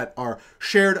 characteristics that are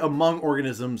shared among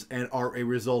organisms and are a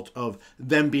result of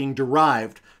them being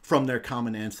derived from their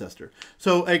common ancestor.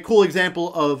 So a cool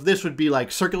example of this would be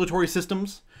like circulatory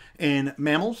systems in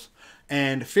mammals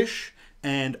and fish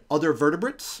and other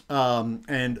vertebrates,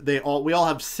 and we all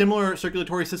have similar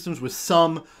circulatory systems with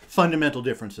some fundamental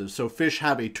differences. So fish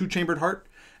have a 2-chambered heart,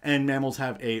 and mammals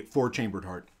have a 4-chambered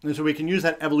heart. And so we can use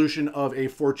that evolution of a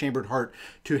 4-chambered heart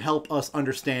to help us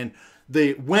understand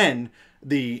when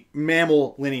the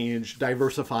mammal lineage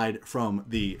diversified from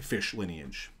the fish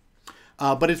lineage.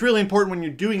 But it's really important when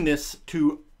you're doing this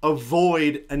to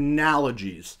avoid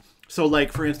analogies. So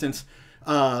like, for instance,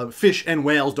 fish and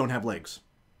whales don't have legs,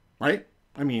 right?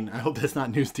 I mean, I hope that's not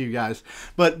news to you guys,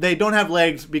 but they don't have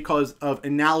legs because of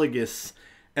analogous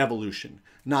evolution,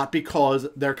 not because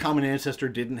their common ancestor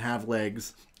didn't have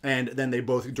legs and then they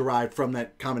both derived from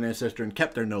that common ancestor and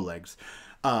kept their no legs.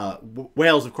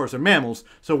 Whales, of course, are mammals,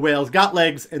 so whales got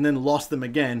legs and then lost them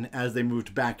again as they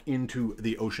moved back into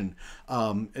the ocean.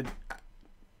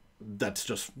 That's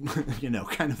just, you know,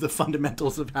 kind of the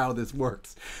fundamentals of how this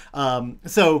works.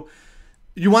 So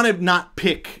you want to not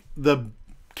pick the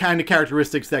kind of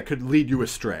characteristics that could lead you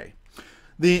astray.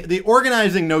 The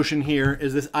organizing notion here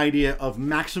is this idea of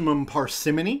maximum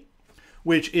parsimony,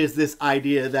 which is this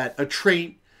idea that a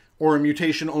trait or a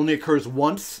mutation only occurs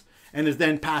once and is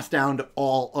then passed down to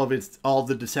all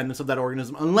the descendants of that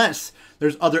organism, unless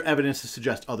there's other evidence to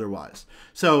suggest otherwise.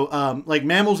 So like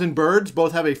mammals and birds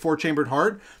both have a 4-chambered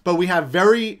heart, but we have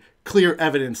very clear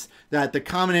evidence that the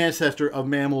common ancestor of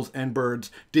mammals and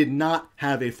birds did not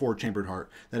have a 4-chambered heart,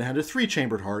 that it had a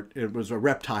 3-chambered heart. It was a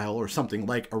reptile or something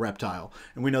like a reptile.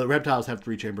 And we know that reptiles have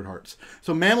 3-chambered hearts.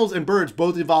 So mammals and birds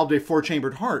both evolved a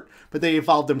 4-chambered heart, but they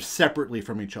evolved them separately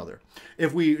from each other.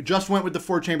 If we just went with the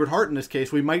 4-chambered heart in this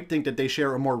case, we might think that they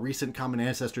share a more recent common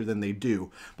ancestor than they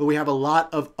do. But we have a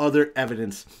lot of other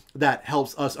evidence that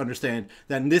helps us understand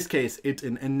that in this case, it's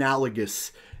an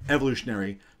analogous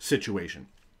evolutionary situation.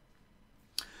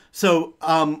 So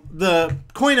the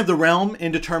coin of the realm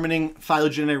in determining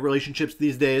phylogenetic relationships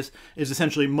these days is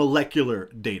essentially molecular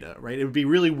data, right? It would be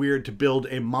really weird to build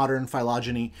a modern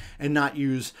phylogeny and not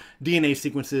use DNA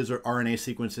sequences or RNA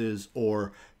sequences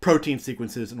or protein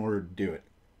sequences in order to do it.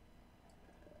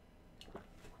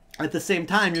 At the same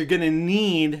time, you're going to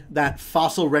need that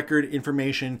fossil record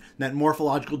information, that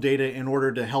morphological data in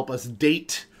order to help us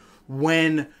date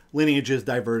when lineages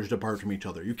diverged apart from each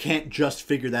other. You can't just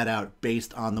figure that out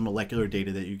based on the molecular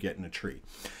data that you get in a tree.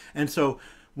 And so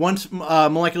Once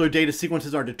molecular data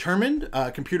sequences are determined,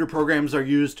 computer programs are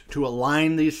used to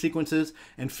align these sequences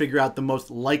and figure out the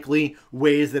most likely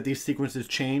ways that these sequences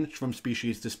change from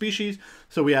species to species.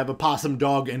 So we have a possum,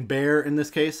 dog, and bear in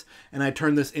this case, and I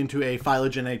turn this into a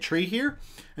phylogenetic tree here.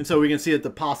 And so we can see that the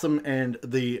possum and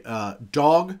the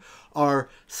dog are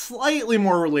slightly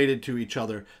more related to each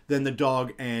other than the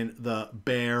dog and the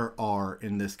bear are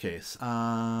in this case.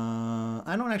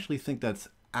 I don't actually think that's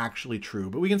actually true,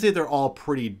 but we can see they're all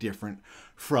pretty different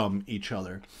from each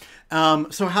other.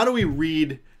 So how do we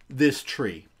read this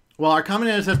tree? Well, our common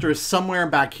ancestor is somewhere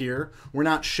back here. We're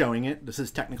not showing it. This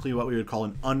is technically what we would call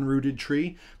an unrooted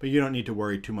tree, but you don't need to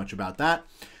worry too much about that.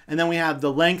 And then we have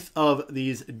the length of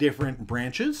these different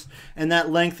branches, and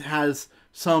that length has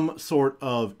some sort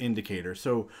of indicator.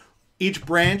 So each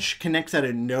branch connects at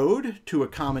a node to a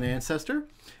common ancestor,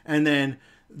 and then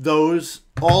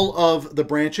all of the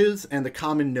branches and the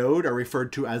common node are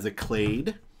referred to as a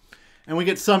clade, and we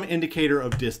get some indicator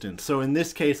of distance. So in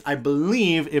this case, I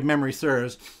believe, if memory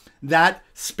serves, that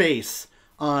space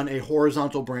on a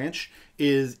horizontal branch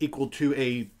is equal to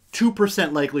a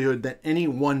 2% likelihood that any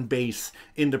one base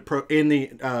in the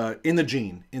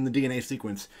gene, in the DNA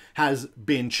sequence, has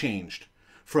been changed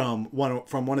from one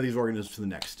of these organisms to the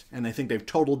next. And I think they've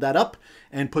totaled that up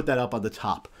and put that up on the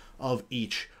top of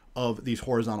each of these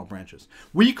horizontal branches.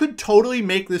 We could totally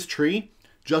make this tree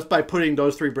just by putting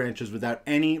those 3 branches without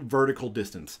any vertical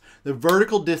distance. The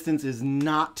vertical distance is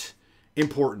not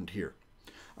important here.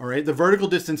 All right, the vertical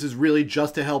distance is really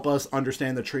just to help us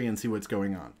understand the tree and see what's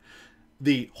going on.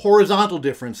 The horizontal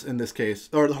difference in this case,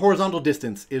 or the horizontal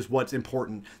distance, is what's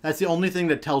important. That's the only thing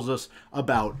that tells us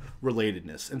about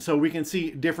relatedness. And so we can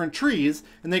see different trees,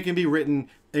 and they can be written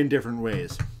in different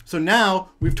ways. So now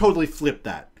we've totally flipped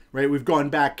that. Right, we've gone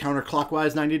back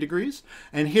counterclockwise 90 degrees,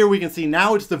 and here we can see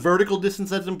now it's the vertical distance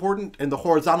that's important, and the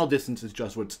horizontal distance is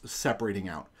just what's separating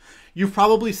out. You've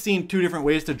probably seen 2 different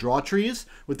ways to draw trees,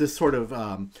 with this sort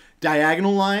of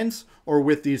diagonal lines or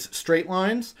with these straight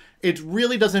lines. It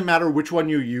really doesn't matter which one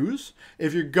you use.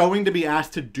 If you're going to be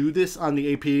asked to do this on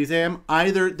the AP exam,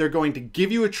 either they're going to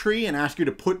give you a tree and ask you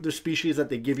to put the species that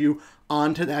they give you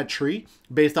onto that tree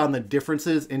based on the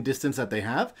differences in distance that they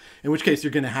have, in which case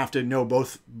you're going to have to know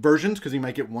both versions because you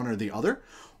might get one or the other,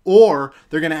 or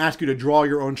they're going to ask you to draw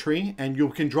your own tree, and you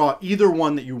can draw either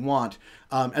one that you want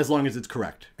as long as it's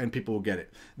correct, and people will get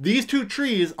it. These 2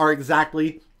 trees are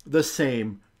exactly the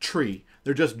same tree.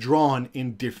 They're just drawn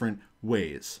in different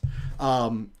ways.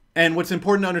 And what's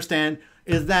important to understand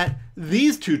is that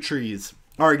these 2 trees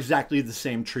are exactly the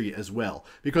same tree as well,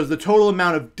 because the total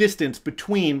amount of distance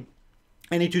between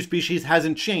any 2 species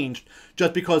hasn't changed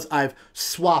just because I've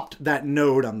swapped that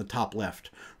node on the top left,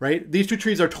 right? These 2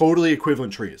 trees are totally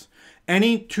equivalent trees.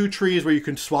 Any 2 trees where you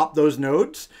can swap those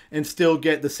nodes and still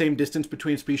get the same distance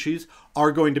between species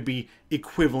are going to be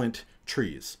equivalent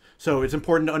trees. So it's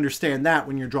important to understand that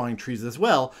when you're drawing trees as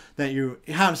well, that you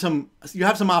have some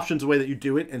options the way that you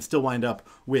do it and still wind up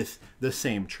with the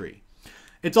same tree.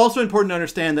 It's also important to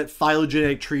understand that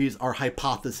phylogenetic trees are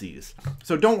hypotheses.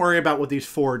 So don't worry about what these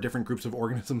 4 different groups of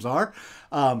organisms are.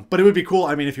 But it would be cool,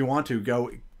 I mean, if you want to, go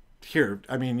here.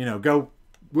 I mean, go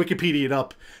Wikipedia it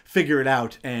up, figure it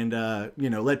out, and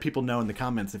let people know in the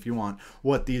comments if you want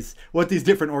what these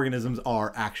different organisms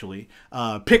are actually.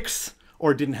 Picks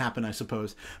or didn't happen, I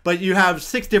suppose. But you have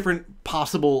 6 different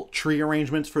possible tree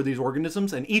arrangements for these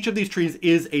organisms, and each of these trees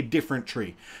is a different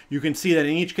tree. You can see that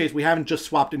in each case, we haven't just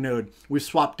swapped a node, we've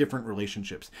swapped different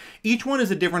relationships. Each one is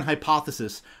a different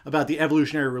hypothesis about the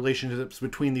evolutionary relationships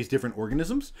between these different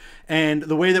organisms, and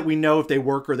the way that we know if they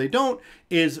work or they don't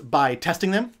is by testing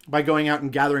them, by going out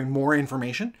and gathering more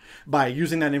information, by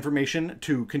using that information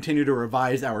to continue to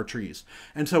revise our trees.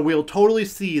 And so we'll totally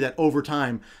see that over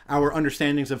time, our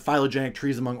understandings of phylogenetic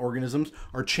trees among organisms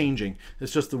are changing.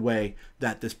 It's just the way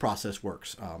that this process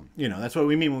works. That's what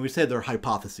we mean when we say they're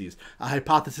hypotheses. A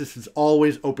hypothesis is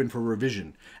always open for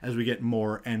revision as we get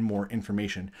more and more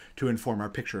information to inform our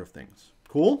picture of things.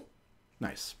 Cool?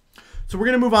 Nice. So we're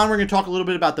going to move on. We're going to talk a little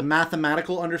bit about the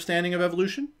mathematical understanding of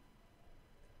evolution.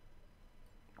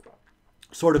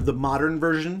 Sort of the modern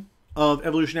version of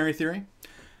evolutionary theory.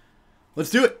 Let's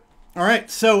do it. All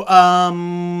right, so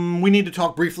we need to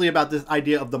talk briefly about this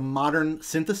idea of the modern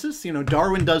synthesis.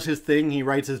 Darwin does his thing. He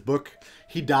writes his book.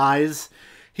 He dies.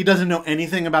 He doesn't know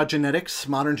anything about genetics,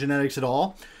 modern genetics at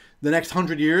all. The next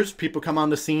 100 years, people come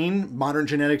on the scene. Modern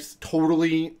genetics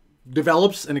totally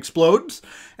develops and explodes.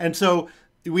 And so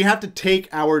we have to take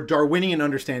our Darwinian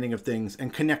understanding of things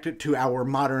and connect it to our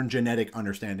modern genetic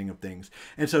understanding of things.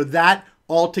 And so that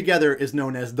altogether is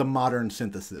known as the modern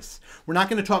synthesis. We're not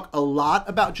going to talk a lot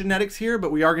about genetics here,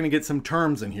 but we are going to get some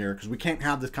terms in here because we can't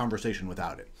have this conversation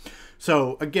without it.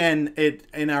 So again,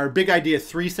 in our Big Idea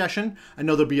 3 session, I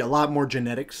know there'll be a lot more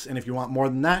genetics, and if you want more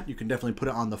than that, you can definitely put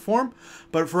it on the form.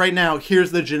 But for right now,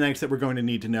 here's the genetics that we're going to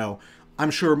need to know.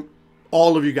 I'm sure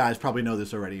all of you guys probably know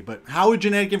this already, but how is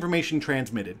genetic information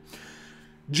transmitted?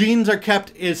 Genes are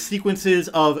kept as sequences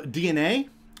of DNA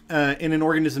in an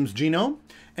organism's genome.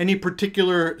 Any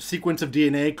particular sequence of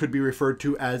DNA could be referred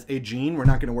to as a gene. We're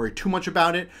not going to worry too much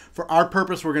about it. For our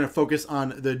purpose, we're going to focus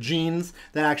on the genes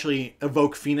that actually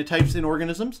evoke phenotypes in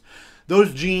organisms.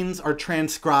 Those genes are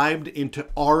transcribed into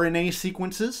RNA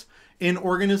sequences in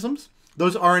organisms.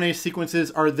 Those RNA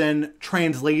sequences are then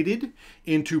translated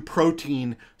into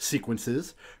protein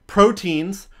sequences.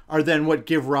 Proteins are then what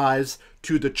give rise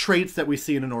to the traits that we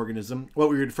see in an organism, what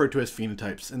we refer to as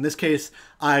phenotypes. In this case,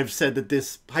 I've said that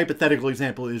this hypothetical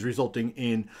example is resulting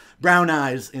in brown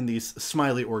eyes in these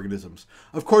smiley organisms.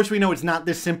 Of course, we know it's not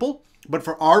this simple, but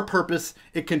for our purpose,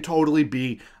 it can totally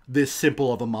be this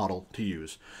simple of a model to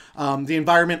use. The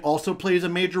environment also plays a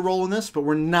major role in this, but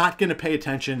we're not going to pay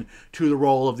attention to the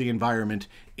role of the environment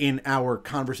in our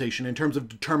conversation in terms of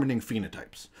determining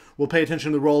phenotypes. We'll pay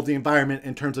attention to the role of the environment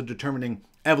in terms of determining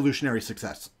evolutionary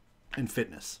success and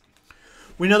fitness.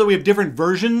 We know that we have different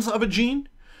versions of a gene.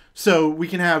 So we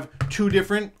can have 2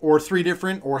 different or 3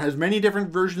 different or as many different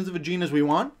versions of a gene as we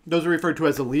want. Those are referred to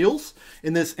as alleles.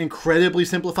 In this incredibly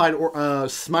simplified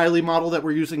smiley model that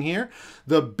we're using here,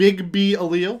 the big B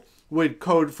allele would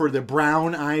code for the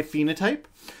brown eye phenotype.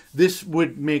 This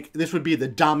would be the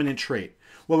dominant trait.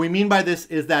 What we mean by this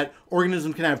is that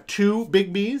organisms can have 2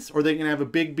 big Bs, or they can have a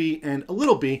big B and a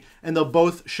little b, and they'll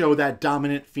both show that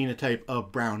dominant phenotype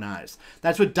of brown eyes.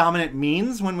 That's what dominant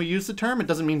means when we use the term. It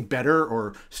doesn't mean better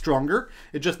or stronger.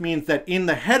 It just means that in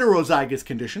the heterozygous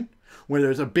condition, where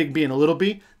there's a big B and a little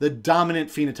b, the dominant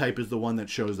phenotype is the one that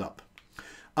shows up.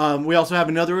 We also have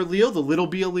another allele, the little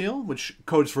b allele, which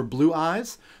codes for blue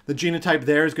eyes. The genotype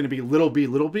there is going to be little b,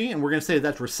 and we're going to say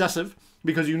that's recessive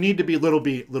because you need to be little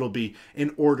b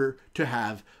in order to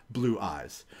have blue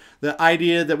eyes. The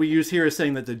idea that we use here is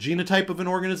saying that the genotype of an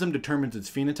organism determines its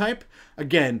phenotype.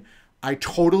 Again, I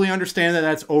totally understand that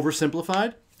that's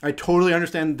oversimplified. I totally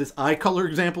understand that this eye color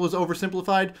example is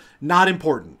oversimplified. Not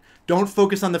important. Don't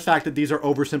focus on the fact that these are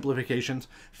oversimplifications.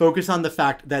 Focus on the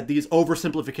fact that these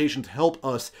oversimplifications help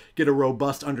us get a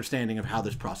robust understanding of how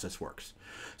this process works.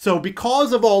 So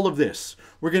because of all of this,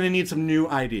 we're going to need some new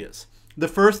ideas. The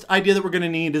first idea that we're going to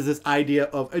need is this idea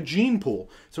of a gene pool.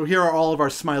 So here are all of our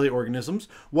smiley organisms.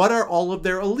 What are all of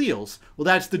their alleles? Well,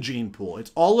 that's the gene pool.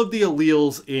 It's all of the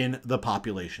alleles in the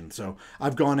population. So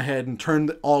I've gone ahead and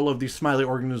turned all of these smiley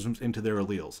organisms into their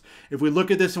alleles. If we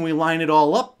look at this and we line it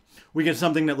all up, we get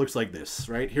something that looks like this,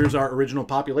 right? Here's our original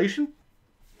population.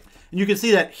 And you can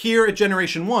see that here at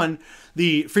generation 1,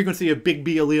 the frequency of big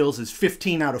B alleles is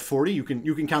 15 out of 40. You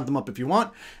can count them up if you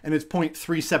want, and it's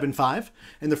 0.375.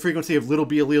 And the frequency of little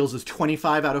b alleles is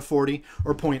 25 out of 40,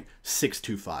 or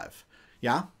 0.625.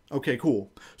 Yeah? Okay,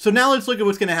 cool. So now let's look at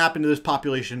what's going to happen to this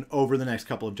population over the next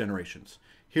couple of generations.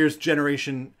 Here's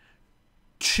generation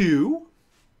 2.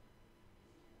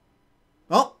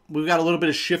 Well, we've got a little bit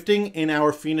of shifting in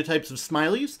our phenotypes of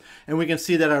smileys, and we can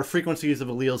see that our frequencies of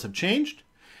alleles have changed.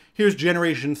 Here's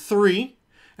generation 3,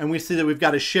 and we see that we've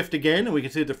got a shift again, and we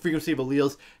can see that the frequency of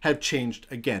alleles have changed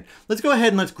again. Let's go ahead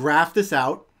and let's graph this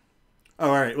out. Oh,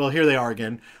 all right, well, here they are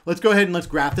again. Let's go ahead and let's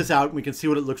graph this out, and we can see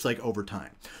what it looks like over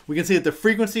time. We can see that the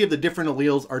frequency of the different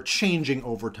alleles are changing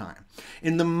over time.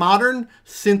 In the modern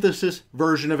synthesis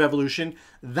version of evolution,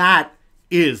 that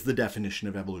is the definition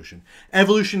of evolution.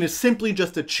 Evolution is simply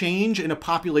just a change in a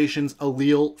population's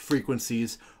allele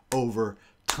frequencies over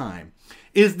time.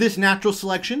 Is this natural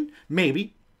selection?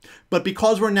 Maybe. But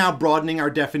because we're now broadening our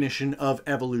definition of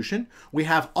evolution, we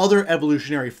have other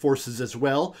evolutionary forces as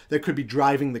well that could be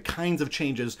driving the kinds of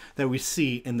changes that we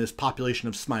see in this population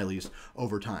of smileys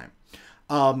over time.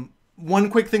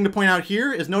 One quick thing to point out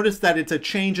here is notice that it's a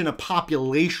change in a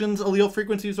population's allele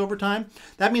frequencies over time.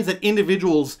 That means that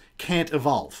individuals can't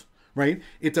evolve, right?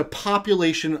 It's a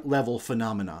population level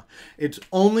phenomena. It's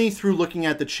only through looking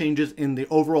at the changes in the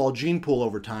overall gene pool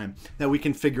over time that we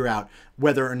can figure out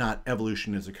whether or not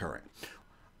evolution is occurring.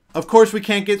 Of course, we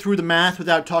can't get through the math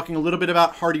without talking a little bit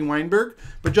about Hardy-Weinberg,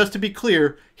 but just to be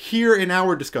clear, here in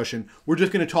our discussion, we're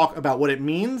just going to talk about what it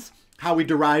means, how we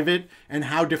derive it, and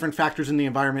how different factors in the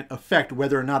environment affect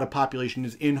whether or not a population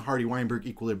is in Hardy-Weinberg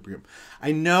equilibrium.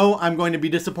 I know I'm going to be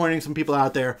disappointing some people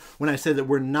out there when I say that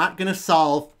we're not going to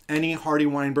solve any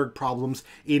Hardy-Weinberg problems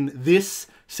in this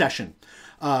session.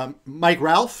 Mike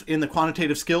Ralph in the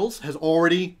quantitative skills has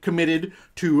already committed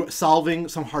to solving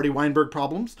some Hardy-Weinberg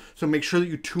problems. So make sure that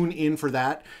you tune in for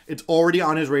that. It's already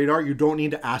on his radar. You don't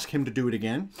need to ask him to do it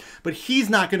again. But he's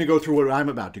not going to go through what I'm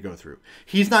about to go through.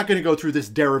 He's not going to go through this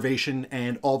derivation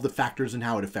and all the factors and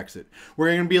how it affects it.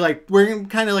 We're going to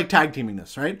kind of like tag teaming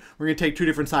this, right? We're going to take two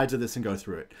different sides of this and go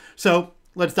through it. So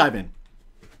let's dive in.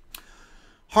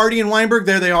 Hardy and Weinberg,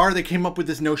 there they are. They came up with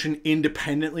this notion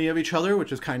independently of each other,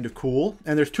 which is kind of cool.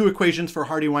 And there's two equations for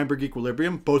Hardy-Weinberg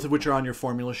equilibrium, both of which are on your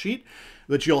formula sheet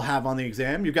that you'll have on the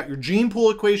exam. You've got your gene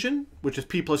pool equation, which is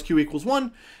P plus Q equals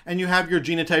 1, and you have your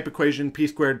genotype equation, P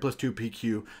squared plus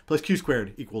 2PQ plus Q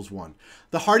squared equals 1.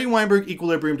 The Hardy-Weinberg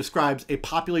equilibrium describes a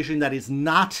population that is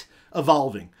not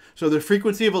evolving. So the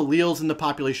frequency of alleles in the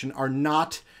population are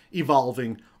not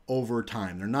evolving over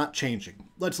time. They're not changing.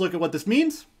 Let's look at what this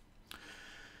means.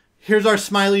 Here's our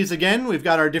smileys again. We've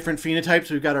got our different phenotypes.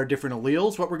 We've got our different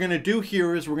alleles. What we're going to do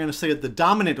here is we're going to say that the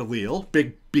dominant allele,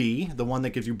 big B, the one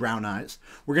that gives you brown eyes,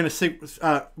 we're going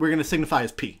to signify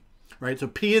as P, right? So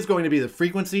P is going to be the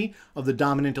frequency of the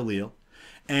dominant allele,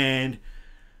 and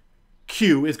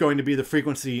Q is going to be the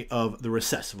frequency of the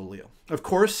recessive allele. Of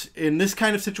course, in this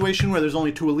kind of situation where there's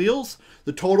only two alleles,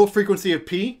 the total frequency of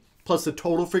P plus the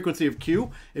total frequency of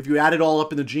Q, if you add it all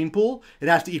up in the gene pool, it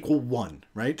has to equal 1,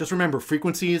 right? Just remember,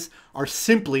 frequencies are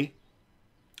simply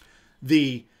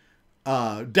the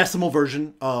decimal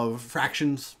version of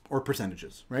fractions or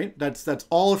percentages, right? That's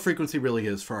all a frequency really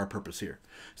is for our purpose here.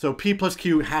 So P plus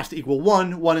Q has to equal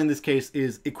 1. 1 in this case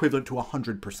is equivalent to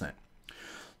 100%.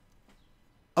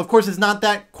 Of course, it's not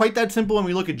quite that simple when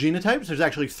we look at genotypes. There's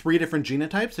actually 3 different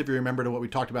genotypes, if you remember to what we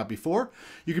talked about before.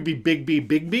 You could be big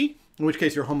B, in which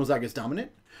case you're homozygous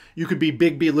dominant. You could be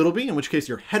big B, little b, in which case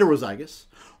you're heterozygous.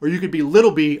 Or you could be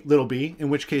little b, in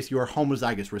which case you are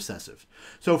homozygous recessive.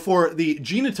 So for the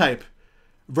genotype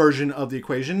version of the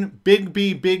equation, big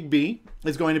B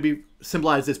is going to be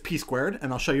symbolized as P squared,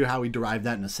 and I'll show you how we derive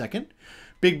that in a second.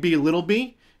 Big B, little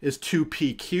b is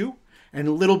 2PQ,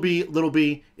 and little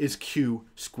b is Q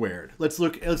squared. Let's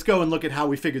go and look at how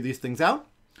we figure these things out.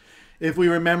 If we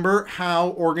remember how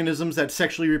organisms that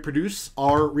sexually reproduce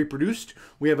are reproduced,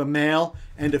 we have a male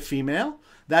and a female.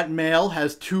 That male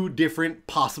has 2 different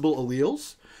possible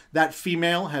alleles. That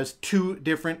female has 2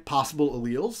 different possible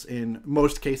alleles in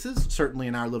most cases, certainly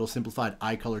in our little simplified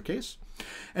eye color case.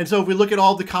 And so if we look at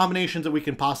all the combinations that we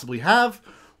can possibly have,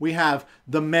 we have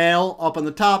the male up on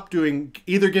the top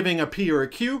either giving a P or a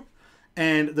Q,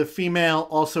 and the female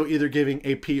also either giving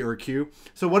a P or a Q.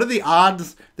 So what are the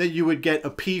odds that you would get a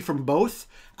P from both?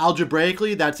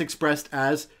 Algebraically, that's expressed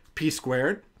as P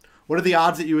squared. What are the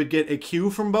odds that you would get a Q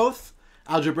from both?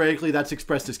 Algebraically, that's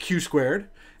expressed as Q squared.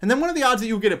 And then what are the odds that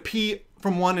you would get a P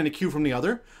from one and a Q from the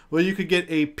other? Well, you could get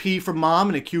a P from mom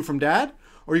and a Q from dad,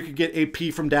 or you could get a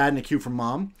P from dad and a Q from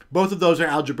mom. Both of those are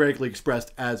algebraically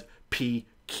expressed as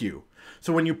PQ.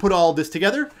 So when you put all this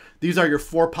together, these are your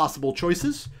 4 possible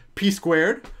choices. P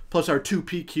squared plus our 2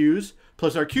 PQs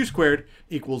plus our Q squared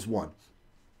equals 1.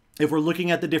 If we're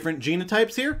looking at the different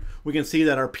genotypes here, we can see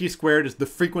that our P squared is the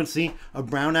frequency of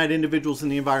brown-eyed individuals in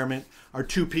the environment, our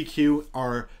 2 PQ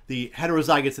are the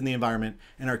heterozygotes in the environment,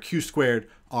 and our Q squared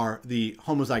are the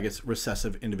homozygous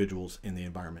recessive individuals in the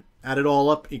environment. Add it all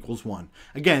up equals 1.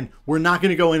 Again, we're not going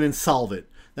to go in and solve it.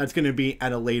 That's going to be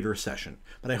at a later session.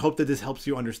 But I hope that this helps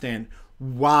you understand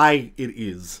why it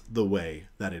is the way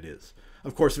that it is.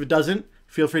 Of course, if it doesn't,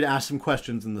 feel free to ask some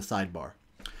questions in the sidebar.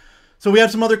 So we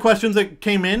have some other questions that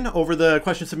came in over the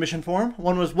question submission form.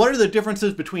 One was, what are the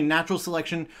differences between natural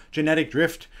selection, genetic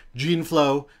drift, gene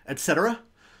flow, etc.?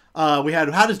 We had,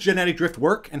 how does genetic drift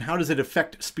work and how does it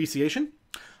affect speciation?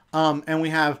 And we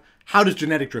have, how does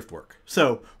genetic drift work?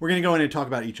 So we're going to go in and talk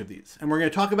about each of these. And we're going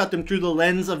to talk about them through the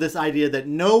lens of this idea that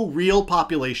no real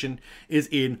population is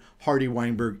in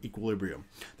Hardy-Weinberg equilibrium.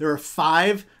 There are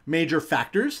 5 major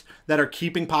factors that are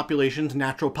keeping populations,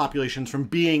 natural populations, from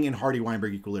being in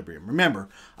Hardy-Weinberg equilibrium. Remember,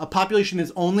 a population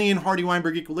is only in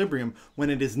Hardy-Weinberg equilibrium when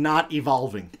it is not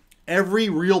evolving. Every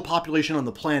real population on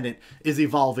the planet is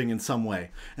evolving in some way.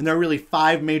 And there are really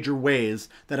 5 major ways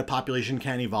that a population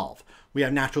can evolve. We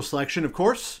have natural selection, of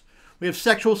course. We have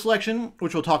sexual selection,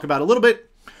 which we'll talk about a little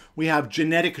bit. We have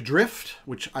genetic drift,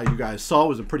 which you guys saw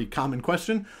was a pretty common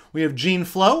question. We have gene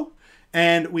flow,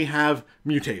 and we have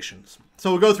mutations.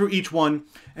 So we'll go through each one,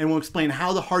 and we'll explain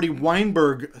how the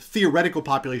Hardy-Weinberg theoretical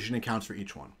population accounts for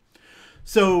each one.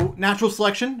 So natural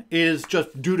selection is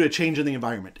just due to a change in the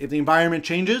environment. If the environment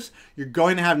changes, you're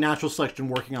going to have natural selection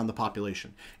working on the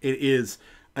population. It is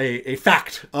a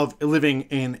fact of living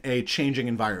in a changing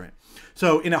environment.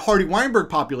 So in a Hardy-Weinberg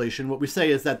population, what we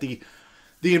say is that the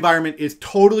environment is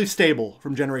totally stable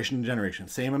from generation to generation.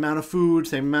 Same amount of food,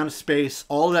 same amount of space,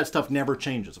 all of that stuff never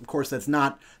changes. Of course, that's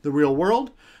not the real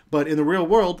world, but in the real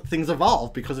world, things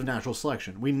evolve because of natural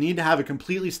selection. We need to have a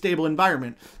completely stable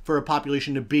environment for a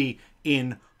population to be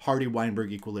in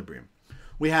Hardy-Weinberg equilibrium.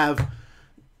 We have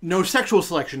no sexual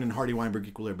selection in Hardy-Weinberg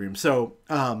equilibrium. So,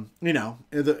 you know,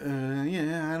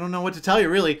 I don't know what to tell you,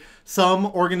 really. Some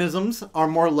organisms are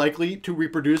more likely to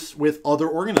reproduce with other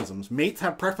organisms. Mates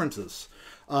have preferences.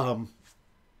 You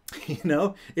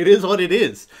know, it is what it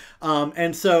is.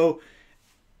 And so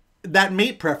that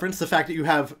mate preference, the fact that you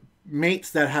have mates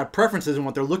that have preferences in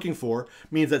what they're looking for,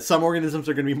 means that some organisms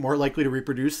are going to be more likely to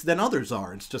reproduce than others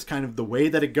are. It's just kind of the way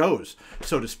that it goes,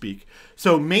 so to speak.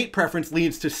 So mate preference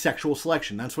leads to sexual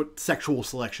selection. That's what sexual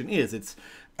selection is. It's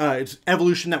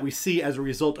evolution that we see as a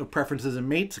result of preferences in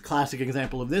mates. A classic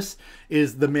example of this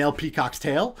is the male peacock's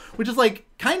tail, which is like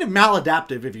kind of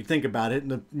maladaptive if you think about it.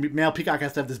 And the male peacock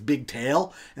has to have this big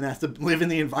tail and has to live in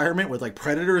the environment with like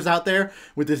predators out there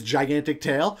with this gigantic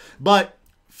tail. But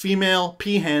female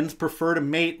peahens prefer to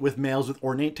mate with males with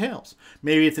ornate tails.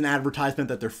 Maybe it's an advertisement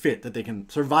that they're fit, that they can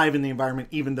survive in the environment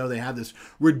even though they have this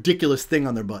ridiculous thing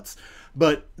on their butts.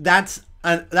 But that's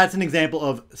an example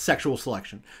of sexual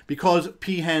selection. Because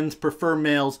peahens prefer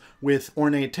males with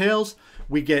ornate tails,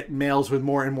 we get males with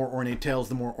more and more ornate tails.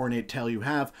 The more ornate tail you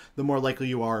have, the more likely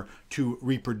you are to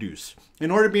reproduce.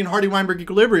 In order to be in Hardy-Weinberg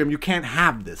equilibrium, you can't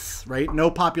have this, right? No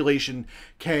population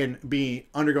can be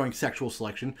undergoing sexual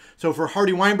selection. So for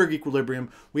Hardy-Weinberg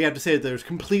equilibrium, we have to say that there's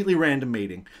completely random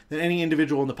mating, that any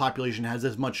individual in the population has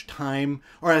as much time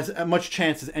or as much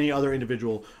chance as any other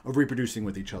individual of reproducing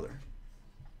with each other.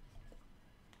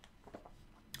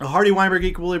 A Hardy-Weinberg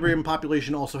equilibrium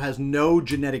population also has no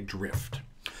genetic drift.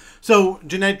 So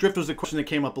genetic drift was a question that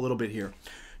came up a little bit here.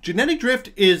 Genetic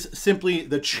drift is simply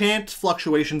the chance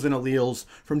fluctuations in alleles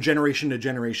from generation to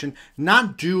generation,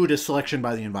 not due to selection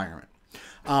by the environment.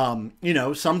 You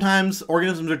know, sometimes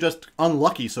organisms are just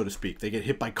unlucky, so to speak. They get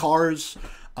hit by cars,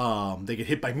 they get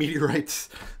hit by meteorites,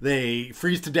 they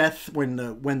freeze to death when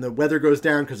the weather goes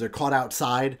down because they're caught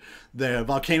outside, the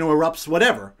volcano erupts,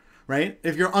 whatever, right?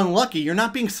 If you're unlucky, you're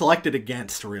not being selected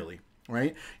against, really,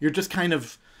 right? You're just kind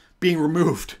of being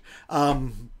removed,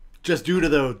 just due to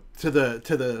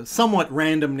the somewhat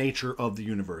random nature of the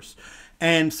universe.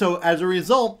 And so as a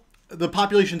result, the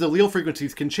population's allele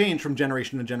frequencies can change from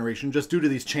generation to generation just due to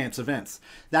these chance events.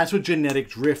 That's what genetic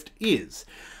drift is.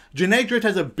 Genetic drift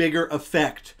has a bigger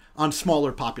effect on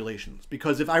smaller populations,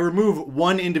 because if I remove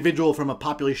one individual from a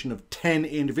population of 10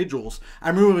 individuals,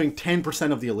 I'm removing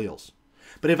 10% of the alleles.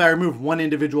 But if I remove one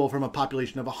individual from a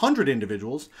population of 100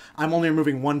 individuals, I'm only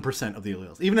removing 1% of the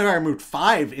alleles. Even if I removed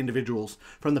 5 individuals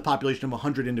from the population of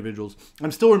 100 individuals,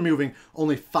 I'm still removing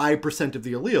only 5% of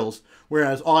the alleles,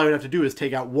 whereas all I would have to do is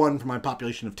take out 1 from my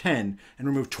population of 10 and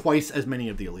remove twice as many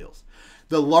of the alleles.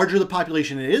 The larger the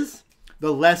population is,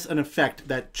 the less an effect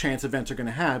that chance events are going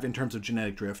to have in terms of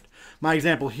genetic drift. My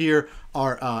example here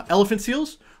are elephant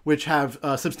seals, which have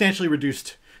substantially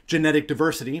reduced genetic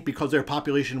diversity because their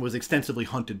population was extensively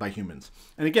hunted by humans.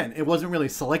 And again, it wasn't really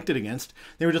selected against.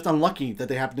 They were just unlucky that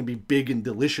they happened to be big and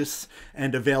delicious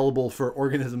and available for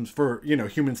organisms, for, you know,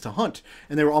 humans to hunt.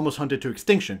 And they were almost hunted to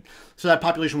extinction. So that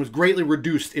population was greatly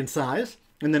reduced in size.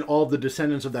 And then all of the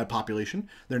descendants of that population,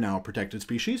 they're now a protected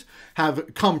species,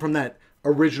 have come from that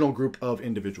original group of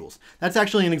individuals. That's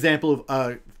actually an example of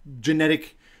a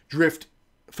genetic drift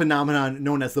phenomenon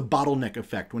known as the bottleneck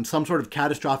effect, when some sort of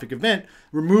catastrophic event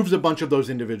removes a bunch of those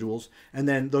individuals and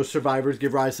then those survivors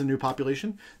give rise to a new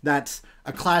population. That's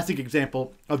a classic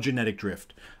example of genetic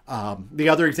drift. The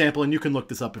other example, and you can look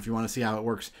this up if you want to see how it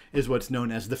works, is what's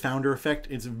known as the founder effect.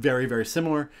 It's very, very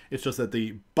similar. It's just that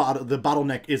the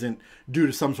bottleneck isn't due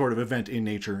to some sort of event in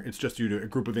nature. It's just due to a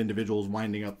group of individuals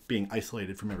winding up being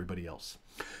isolated from everybody else.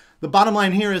 The bottom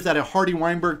line here is that a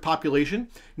Hardy-Weinberg population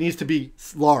needs to be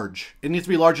large. It needs to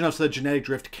be large enough so that genetic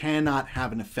drift cannot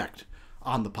have an effect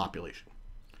on the population.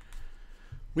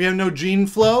 We have no gene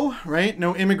flow, right?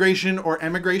 No immigration or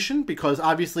emigration, because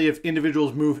obviously if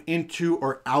individuals move into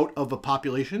or out of a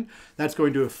population, that's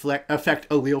going to affect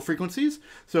allele frequencies.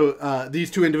 So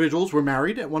these two individuals were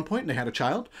married at one point and they had a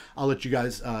child. I'll let you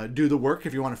guys do the work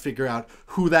if you want to figure out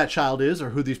who that child is or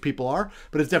who these people are,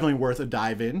 but it's definitely worth a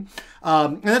dive in.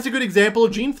 And that's a good example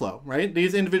of gene flow, right?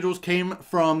 These individuals came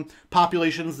from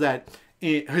populations that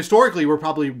historically were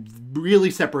probably really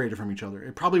separated from each other.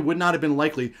 It probably would not have been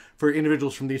likely for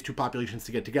individuals from these two populations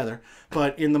to get together.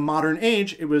 But in the modern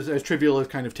age, it was as trivial as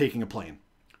kind of taking a plane,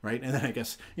 right? And then I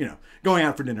guess, going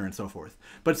out for dinner and so forth.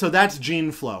 But so that's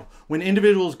gene flow. When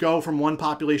individuals go from one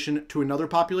population to another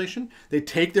population, they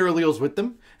take their alleles with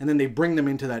them, and then they bring them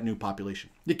into that new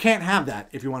population. You can't have that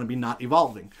if you want to be not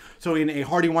evolving. So in a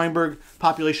Hardy-Weinberg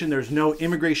population, there's no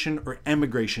immigration or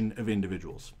emigration of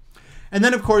individuals. And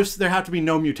then, of course, there have to be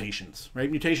no mutations, right?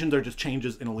 Mutations are just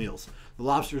changes in alleles. The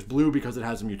lobster's blue because it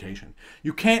has a mutation.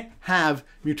 You can't have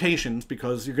mutations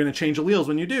because you're going to change alleles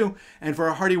when you do. And for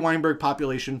a Hardy-Weinberg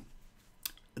population,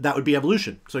 that would be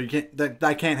evolution. So you can't,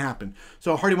 that can't happen.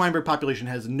 So a Hardy-Weinberg population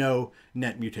has no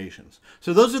net mutations.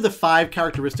 So those are the 5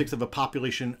 characteristics of a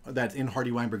population that's in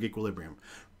Hardy-Weinberg equilibrium.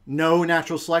 No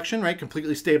natural selection, right?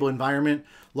 Completely stable environment,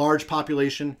 large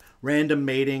population, random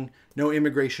mating, no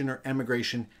immigration or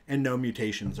emigration, and no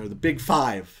mutations are the big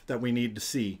 5 that we need to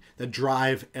see that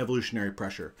drive evolutionary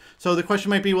pressure. So the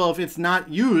question might be, well, if it's not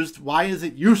used, why is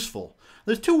it useful?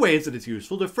 There's 2 ways that it's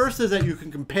useful. The first is that you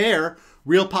can compare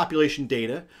real population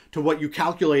data to what you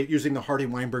calculate using the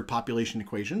Hardy-Weinberg population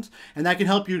equations, and that can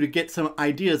help you to get some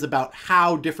ideas about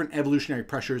how different evolutionary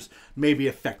pressures may be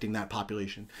affecting that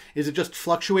population. Is it just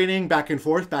fluctuating back and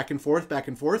forth, back and forth, back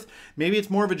and forth? Maybe it's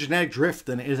more of a genetic drift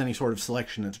than it is any sort of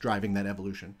selection that's driving that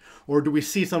evolution. Or do we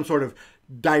see some sort of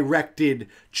directed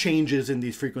changes in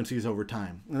these frequencies over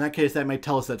time? In that case, that might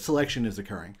tell us that selection is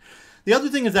occurring. The other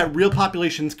thing is that real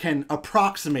populations can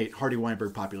approximate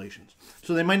Hardy-Weinberg populations.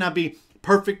 So they might not be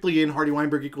perfectly in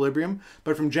Hardy-Weinberg equilibrium,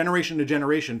 but from generation to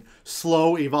generation,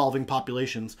 slow evolving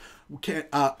populations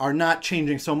are not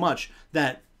changing so much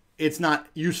that it's not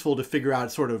useful to figure out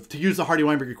to use the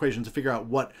Hardy-Weinberg equation to figure out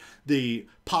what the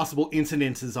possible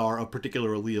incidences are of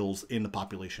particular alleles in the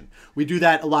population. We do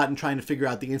that a lot in trying to figure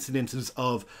out the incidences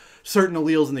of certain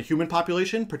alleles in the human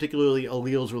population, particularly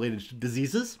alleles related to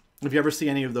diseases. If you ever see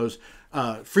any of those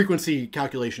frequency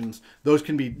calculations, those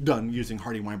can be done using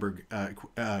Hardy-Weinberg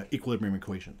equilibrium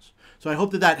equations. So I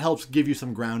hope that that helps give you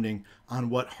some grounding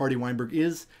on what Hardy-Weinberg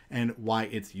is and why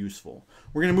it's useful.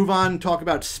 We're going to move on and talk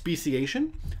about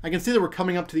speciation. I can see that we're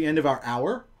coming up to the end of our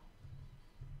hour.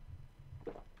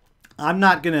 I'm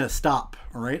not going to stop,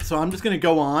 all right? So I'm just going to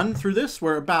go on through this.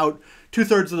 We're about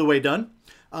 2/3 of the way done.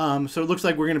 So it looks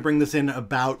like we're going to bring this in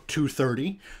about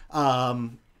 2:30.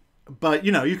 But,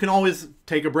 you can always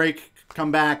take a break,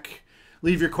 come back,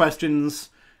 leave your questions.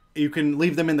 You can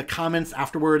leave them in the comments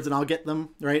afterwards and I'll get them,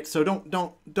 right? So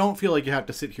don't feel like you have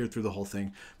to sit here through the whole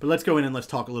thing. But let's go in and let's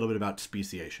talk a little bit about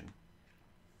speciation.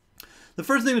 The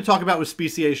first thing to talk about with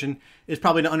speciation is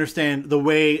probably to understand the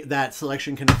way that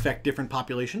selection can affect different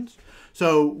populations.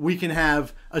 So we can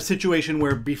have a situation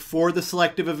where before the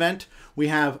selective event, we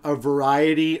have a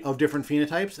variety of different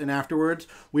phenotypes, and afterwards,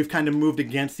 we've kind of moved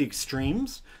against the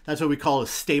extremes. That's what we call a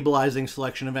stabilizing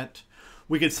selection event.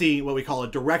 We could see what we call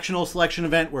a directional selection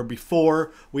event, where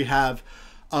before we have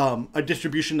a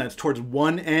distribution that's towards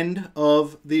one end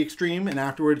of the extreme, and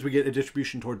afterwards we get a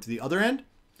distribution towards the other end.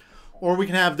 Or we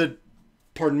can have the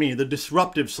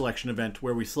disruptive selection event,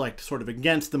 where we select sort of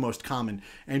against the most common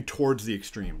and towards the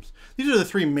extremes. These are the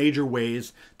 3 major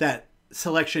ways that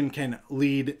selection can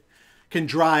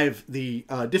drive the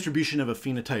distribution of a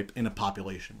phenotype in a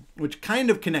population, which kind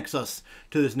of connects us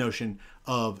to this notion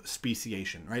of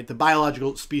speciation, right? The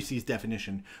biological species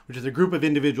definition, which is a group of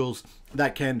individuals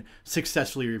that can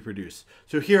successfully reproduce.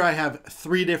 So here I have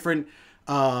 3 different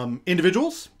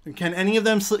individuals. Can any of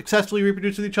them successfully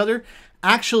reproduce with each other?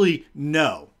 Actually,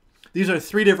 no. These are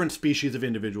 3 different species of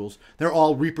individuals. They're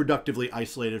all reproductively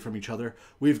isolated from each other.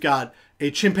 We've got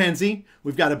a chimpanzee,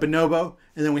 we've got a bonobo,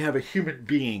 and then we have a human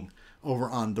being over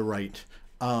on the right.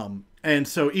 And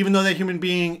so even though that human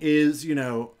being is,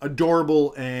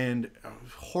 adorable and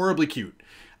horribly cute,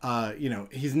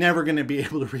 he's never going to be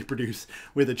able to reproduce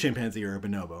with a chimpanzee or a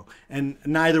bonobo, and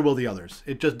neither will the others.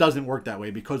 It just doesn't work that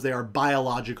way because they are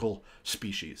biological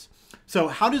species. So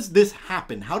how does this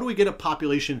happen? How do we get a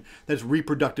population that's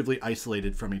reproductively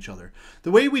isolated from each other?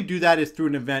 The way we do that is through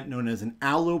an event known as an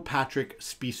allopatric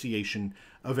speciation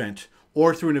event,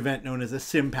 or through an event known as a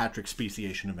sympatric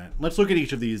speciation event. Let's look at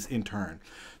each of these in turn.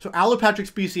 So allopatric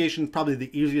speciation is probably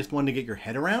the easiest one to get your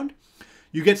head around.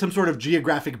 You get some sort of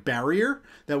geographic barrier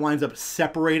that winds up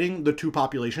separating the 2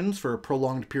 populations for a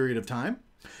prolonged period of time.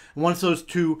 And once those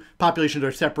 2 populations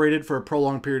are separated for a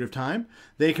prolonged period of time,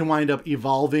 they can wind up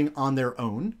evolving on their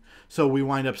own. So we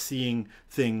wind up seeing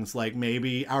things like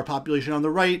maybe our population on the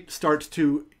right starts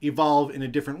to evolve in a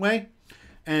different way.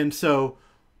 And so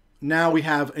now we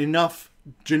have enough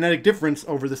genetic difference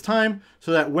over this time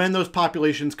so that when those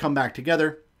populations come back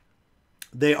together,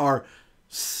 they are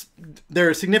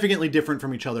they're significantly different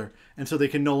from each other, and so they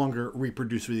can no longer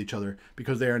reproduce with each other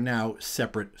because they are now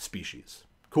separate species.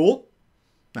 Cool?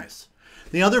 Nice.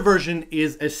 The other version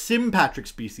is a sympatric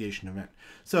speciation event.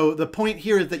 So the point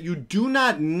here is that you do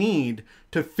not need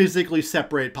to physically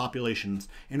separate populations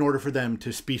in order for them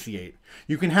to speciate.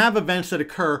 You can have events that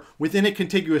occur within a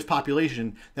contiguous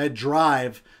population that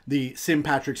drive the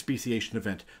sympatric speciation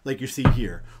event, like you see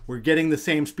here. We're getting the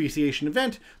same speciation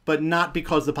event, but not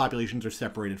because the populations are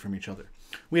separated from each other.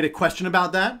 We had a question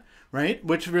about that, right?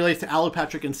 Which relates to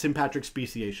allopatric and sympatric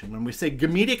speciation. When we say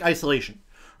gametic isolation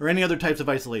or any other types of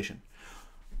isolation,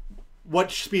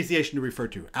 what speciation to refer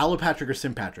to, allopatric or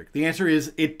sympatric? The answer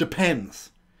is it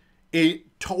depends.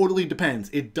 It totally depends.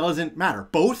 It doesn't matter.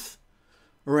 Both,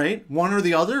 right? One or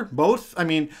the other, both. I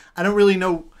mean, I don't really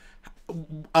know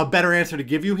a better answer to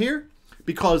give you here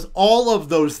because all of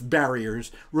those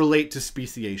barriers relate to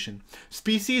speciation.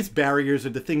 Species barriers are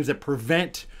the things that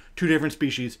prevent two different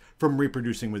species from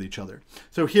reproducing with each other.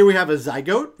 So here we have a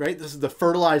zygote, right? This is the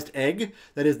fertilized egg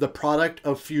that is the product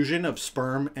of fusion of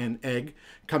sperm and egg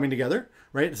coming together,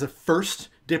 right? It's the first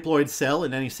diploid cell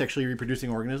in any sexually reproducing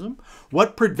organism.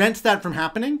 What prevents that from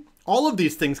happening? All of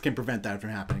these things can prevent that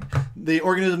from happening. The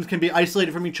organisms can be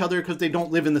isolated from each other because they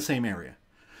don't live in the same area.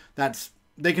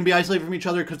 They can be isolated from each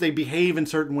other because they behave in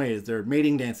certain ways. Their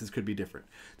mating dances could be different.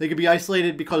 They could be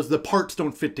isolated because the parts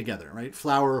don't fit together, right?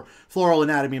 Floral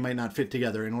anatomy might not fit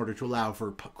together in order to allow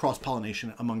for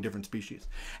cross-pollination among different species.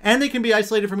 And they can be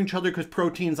isolated from each other because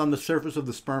proteins on the surface of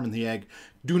the sperm and the egg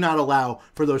do not allow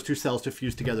for those two cells to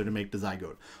fuse together to make the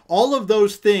zygote. All of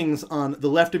those things on the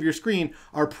left of your screen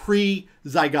are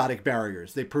pre-zygotic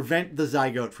barriers. They prevent the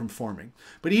zygote from forming.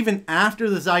 But even after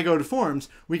the zygote forms,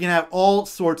 we can have all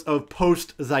sorts of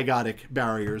post-zygotic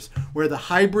barriers where the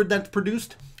hybrid that's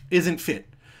produced isn't fit.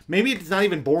 Maybe it's not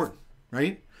even born,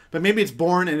 right? But maybe it's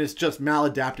born and it's just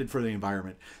maladapted for the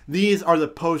environment. These are the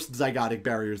post-zygotic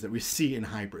barriers that we see in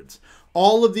hybrids.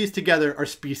 All of these together are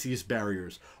species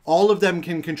barriers. All of them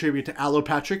can contribute to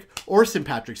allopatric or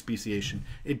sympatric speciation.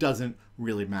 It doesn't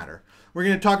really matter. We're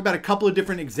going to talk about a couple of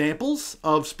different examples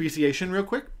of speciation real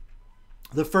quick.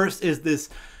 The first is this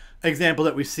example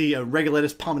that we see of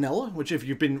Regulatus palminella, which if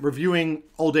you've been reviewing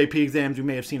old AP exams, you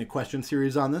may have seen a question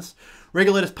series on this.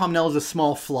 Regulatus palminella is a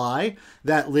small fly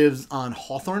that lives on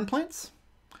hawthorn plants.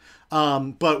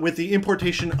 But with the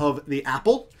importation of the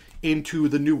apple into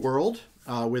the New World,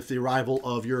 with the arrival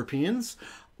of Europeans,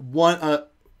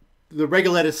 the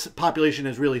Regulatus population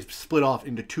has really split off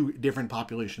into two different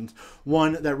populations.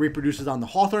 One that reproduces on the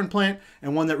hawthorn plant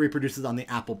and one that reproduces on the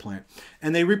apple plant.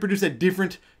 And they reproduce at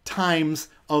different times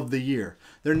of the year.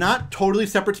 They're not totally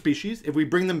separate species. If we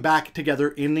bring them back together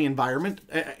in the environment,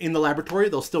 in the laboratory,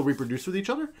 they'll still reproduce with each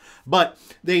other. But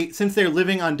since they're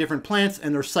living on different plants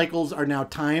and their cycles are now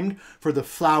timed for the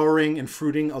flowering and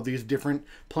fruiting of these different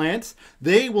plants,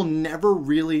 they will never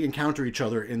really encounter each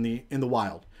other in the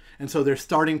wild. And so they're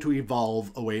starting to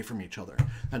evolve away from each other.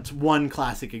 That's one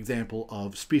classic example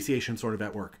of speciation sort of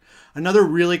at work. Another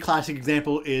really classic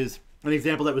example is an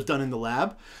example that was done in the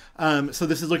lab. So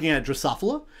this is looking at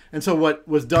Drosophila. And so what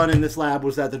was done in this lab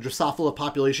was that the Drosophila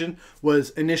population was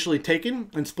initially taken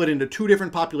and split into two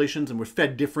different populations and were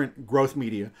fed different growth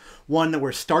media. One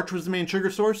where starch was the main sugar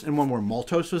source and one where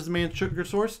maltose was the main sugar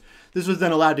source. This was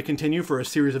then allowed to continue for a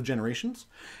series of generations.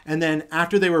 And then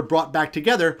after they were brought back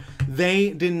together, they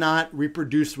did not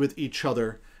reproduce with each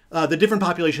other. The different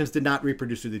populations did not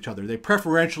reproduce with each other. They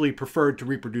preferentially preferred to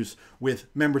reproduce with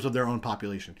members of their own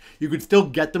population. You could still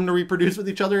get them to reproduce with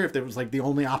each other if it was like the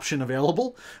only option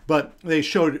available, but they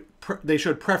showed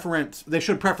preference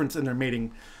in their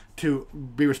mating to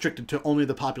be restricted to only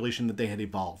the population that they had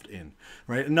evolved in.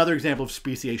 Right? Another example of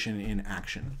speciation in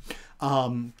action.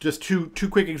 Just two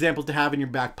quick examples to have in your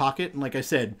back pocket, and like I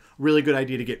said, really good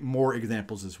idea to get more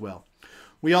examples as well.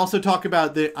 We also talk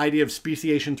about the idea of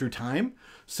speciation through time.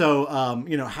 So,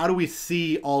 how do we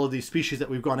see all of these species that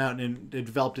we've gone out and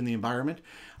developed in the environment?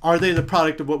 Are they the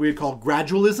product of what we would call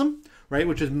gradualism, right,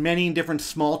 which is many different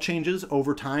small changes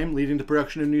over time leading to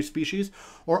production of new species?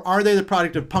 Or are they the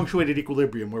product of punctuated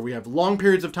equilibrium, where we have long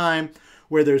periods of time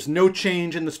where there's no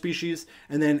change in the species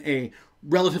and then a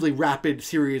relatively rapid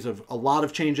series of a lot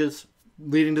of changes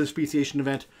leading to the speciation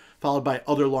event, followed by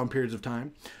other long periods of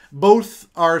time? Both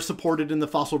are supported in the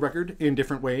fossil record in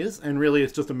different ways, and really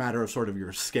it's just a matter of sort of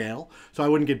your scale. So I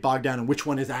wouldn't get bogged down in which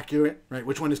one is accurate, right?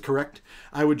 Which one is correct.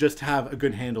 I would just have a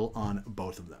good handle on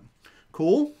both of them.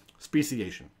 Cool?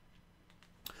 Speciation.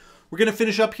 We're going to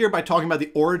finish up here by talking about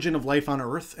the origin of life on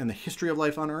Earth and the history of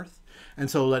life on Earth. And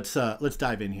so let's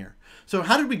dive in here. So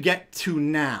how did we get to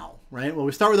now? right? Well,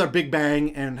 we start with our Big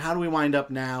Bang, and how do we wind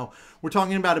up now? We're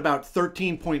talking about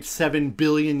 13.7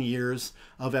 billion years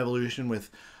of evolution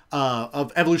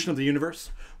of evolution of the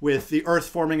universe, with the Earth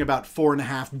forming about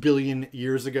 4.5 billion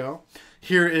years ago.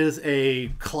 Here is a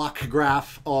clock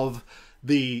graph of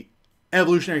the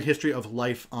evolutionary history of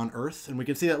life on Earth, and we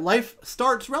can see that life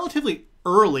starts relatively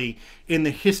early in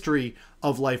the history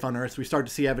of life on Earth. We start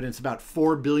to see evidence about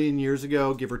 4 billion years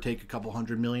ago, give or take a couple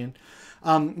hundred million.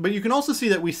 But you can also see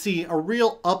that we see a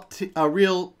real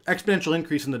exponential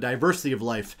increase in the diversity of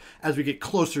life as we get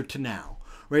closer to now,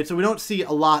 right? So we don't see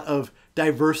a lot of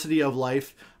diversity of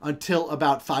life until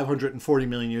about 540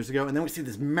 million years ago, and then we see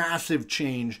this massive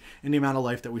change in the amount of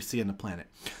life that we see on the planet.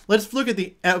 Let's look at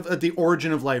the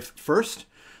origin of life first.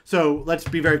 So let's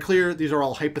be very clear, these are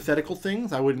all hypothetical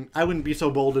things. I wouldn't be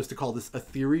so bold as to call this a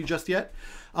theory just yet.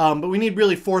 But we need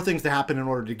really 4 things to happen in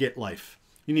order to get life.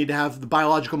 You need to have the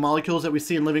biological molecules that we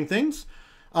see in living things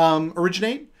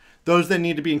originate. Those then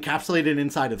need to be encapsulated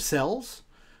inside of cells.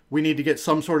 We need to get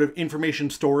some sort of information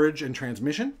storage and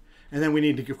transmission. And then we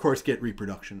need to, of course, get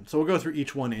reproduction. So we'll go through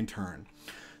each one in turn.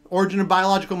 Origin of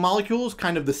biological molecules,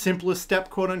 kind of the simplest step,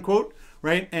 quote unquote,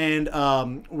 right? And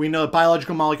we know that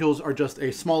biological molecules are just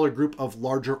a smaller group of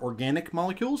larger organic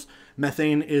molecules.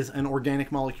 Methane is an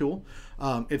organic molecule.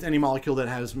 It's any molecule that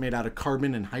has made out of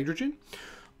carbon and hydrogen.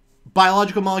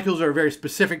 Biological molecules are a very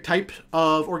specific type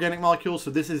of organic molecules.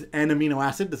 So this is an amino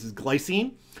acid. This is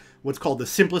glycine, what's called the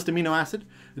simplest amino acid.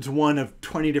 It's one of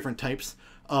 20 different types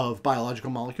of biological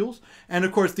molecules. And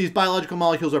of course, these biological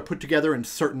molecules are put together in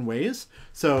certain ways.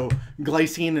 So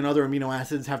glycine and other amino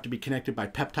acids have to be connected by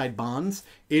peptide bonds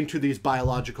into these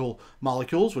biological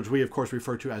molecules, which we of course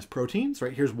refer to as proteins,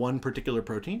 right? Here's one particular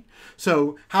protein.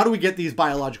 So how do we get these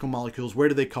biological molecules? Where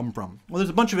do they come from? Well, there's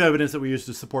a bunch of evidence that we use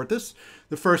to support this.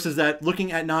 The first is that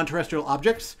looking at non-terrestrial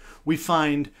objects, we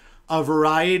find a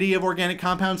variety of organic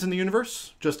compounds in the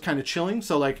universe, just kind of chilling.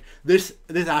 So like this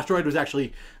asteroid was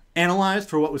actually analyzed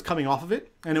for what was coming off of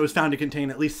it, and it was found to contain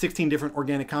at least 16 different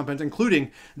organic compounds, including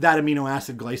that amino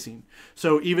acid glycine.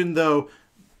 So even though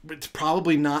it's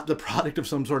probably not the product of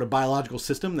some sort of biological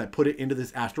system that put it into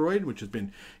this asteroid, which has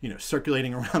been,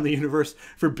 circulating around the universe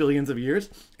for billions of years,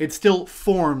 it still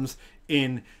forms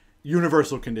in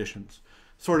universal conditions.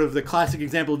 Sort of the classic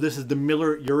example of this is the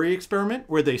Miller-Urey experiment,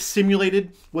 where they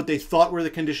simulated what they thought were the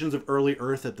conditions of early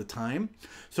Earth at the time.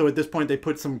 So at this point, they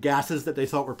put some gases that they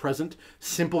thought were present,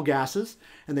 simple gases,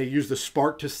 and they used a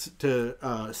spark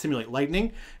to simulate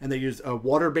lightning, and they used a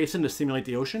water basin to simulate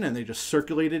the ocean, and they just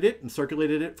circulated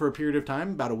it for a period of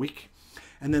time, about a week.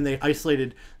 And then they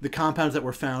isolated the compounds that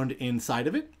were found inside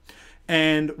of it.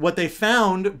 And what they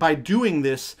found by doing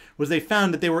this was they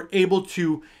found that they were able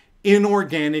to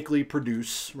inorganically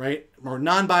produce, right, or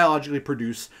non-biologically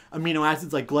produce amino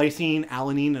acids like glycine,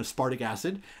 alanine, and aspartic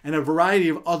acid, and a variety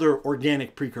of other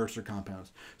organic precursor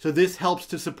compounds. So this helps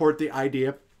to support the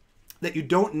idea that you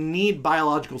don't need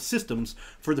biological systems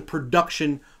for the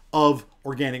production of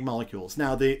organic molecules.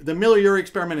 Now, the Miller-Urey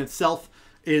experiment itself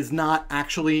is not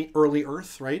actually early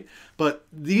Earth, right? But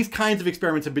these kinds of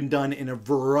experiments have been done in a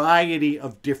variety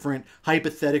of different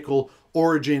hypothetical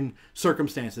origin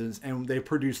circumstances, and they've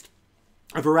produced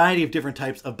a variety of different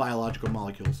types of biological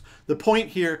molecules. The point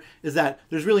here is that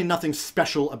there's really nothing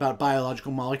special about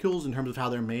biological molecules in terms of how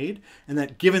they're made, and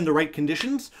that given the right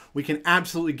conditions, we can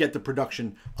absolutely get the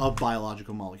production of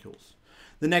biological molecules.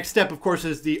 The next step, of course,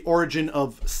 is the origin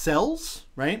of cells,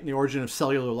 right? The origin of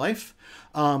cellular life.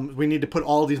 We need to put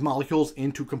all of these molecules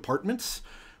into compartments,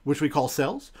 which we call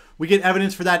cells. We get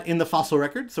evidence for that in the fossil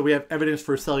record. So we have evidence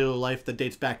for cellular life that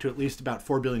dates back to at least about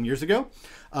 4 billion years ago.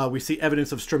 We see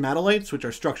evidence of stromatolites, which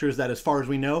are structures that, as far as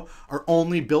we know, are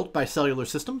only built by cellular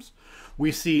systems.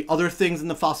 We see other things in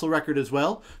the fossil record as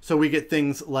well. So we get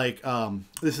things like,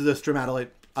 this is a stromatolite.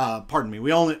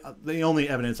 The only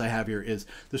evidence I have here is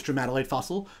the stromatolite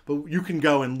fossil, but you can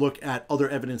go and look at other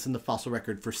evidence in the fossil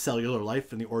record for cellular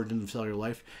life and the origins of cellular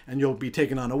life, and you'll be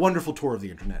taken on a wonderful tour of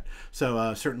the internet.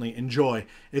 So certainly enjoy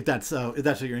if that's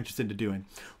what you're interested in doing.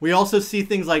 We also see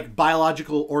things like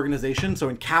biological organization, so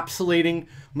encapsulating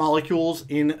molecules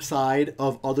inside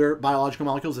of other biological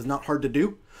molecules is not hard to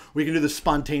do. We can do this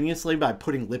spontaneously by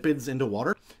putting lipids into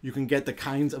water. You can get the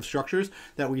kinds of structures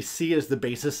that we see as the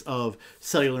basis of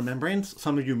cellular membranes.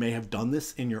 Some of you may have done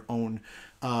this in your own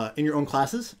in your own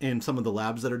classes in some of the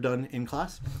labs that are done in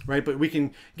class, right? But we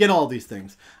can get all of these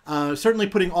things. Certainly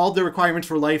putting all the requirements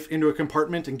for life into a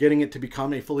compartment and getting it to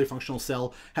become a fully functional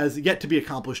cell has yet to be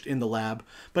accomplished in the lab.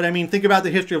 But I mean, think about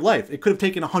the history of life. It could have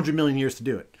taken 100 million years to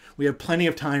do it. We have plenty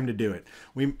of time to do it.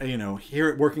 We, here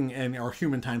at working in our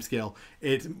human time scale,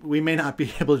 we may not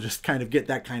be able to just kind of get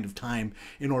that kind of time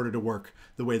in order to work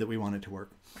the way that we want it to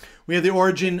work. We have the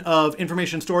origin of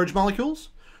information storage molecules,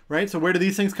 right? So where do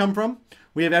these things come from?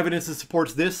 We have evidence that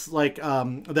supports this, like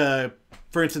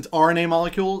for instance, RNA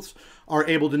molecules are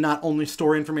able to not only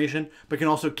store information, but can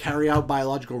also carry out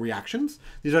biological reactions.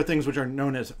 These are things which are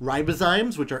known as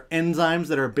ribozymes, which are enzymes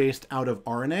that are based out of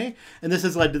RNA. And this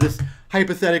has led to this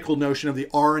hypothetical notion of the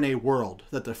RNA world,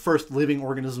 that the first living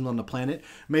organisms on the planet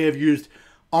may have used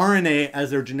RNA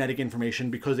as their genetic information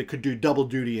because it could do double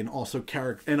duty and also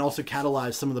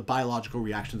catalyze some of the biological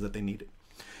reactions that they needed.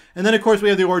 And then, of course, we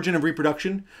have the origin of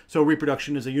reproduction. So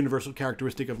reproduction is a universal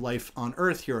characteristic of life on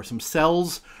Earth. Here are some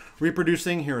cells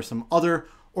reproducing. Here are some other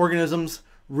organisms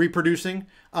reproducing.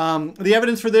 The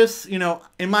evidence for this,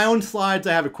 in my own slides,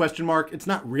 I have a question mark. It's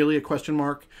not really a question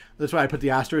mark. That's why I put the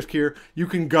asterisk here. You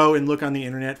can go and look on the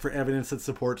internet for evidence that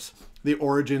supports the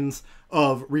origins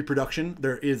of reproduction.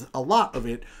 There is a lot of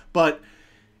it, but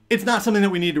it's not something that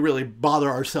we need to really bother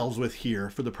ourselves with here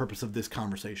for the purpose of this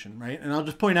conversation, right? And I'll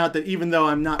just point out that even though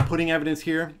I'm not putting evidence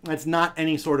here, that's not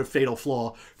any sort of fatal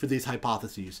flaw for these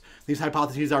hypotheses. These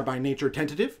hypotheses are by nature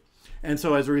tentative. And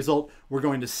so as a result, we're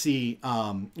going to see,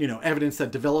 evidence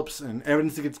that develops and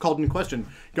evidence that gets called into question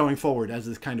going forward as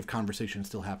this kind of conversation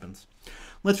still happens.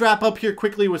 Let's wrap up here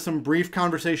quickly with some brief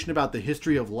conversation about the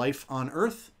history of life on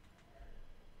Earth.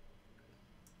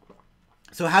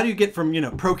 So how do you get from,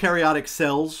 prokaryotic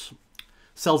cells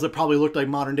that probably looked like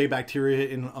modern day bacteria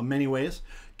in many ways,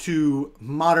 to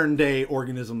modern day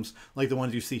organisms like the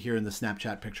ones you see here in the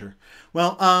Snapchat picture?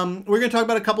 Well, we're going to talk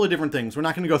about a couple of different things. We're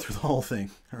not going to go through the whole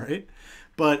thing, all right?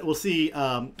 But we'll see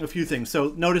a few things.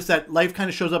 So notice that life kind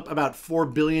of shows up about 4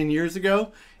 billion years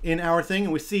ago in our thing.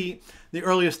 And we see the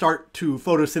earliest start to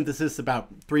photosynthesis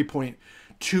about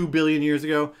 3.2 billion years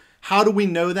ago. How do we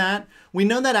know that? We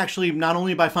know that actually not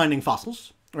only by finding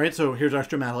fossils, right? So here's our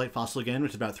stromatolite fossil again,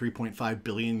 which is about 3.5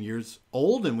 billion years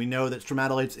old. And we know that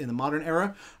stromatolites in the modern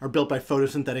era are built by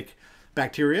photosynthetic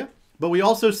bacteria. But we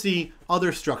also see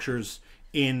other structures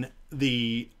in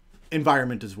the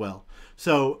environment as well.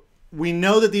 So we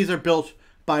know that these are built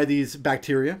by these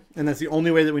bacteria, and that's the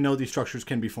only way that we know these structures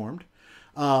can be formed.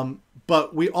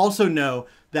 But we also know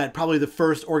that probably the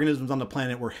first organisms on the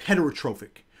planet were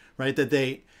heterotrophic, right? That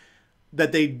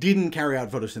they didn't carry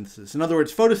out photosynthesis. In other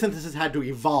words, photosynthesis had to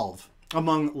evolve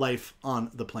among life on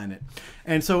the planet.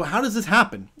 And so how does this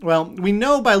happen? Well, we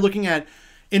know by looking at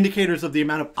indicators of the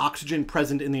amount of oxygen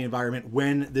present in the environment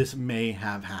when this may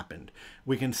have happened.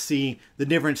 We can see the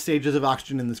different stages of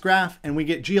oxygen in this graph, and we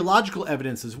get geological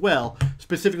evidence as well,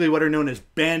 specifically what are known as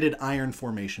banded iron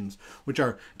formations, which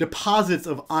are deposits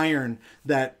of iron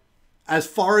that, as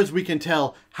far as we can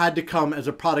tell, had to come as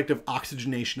a product of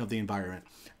oxygenation of the environment.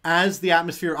 As the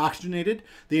atmosphere oxygenated,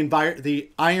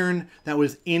 the iron that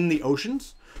was in the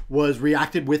oceans was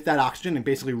reacted with that oxygen and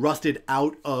basically rusted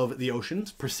out of the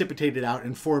oceans, precipitated out,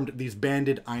 and formed these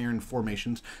banded iron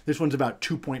formations. This one's about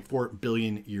 2.4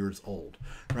 billion years old,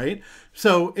 right?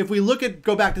 So if we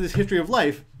go back to this history of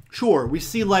life, sure, we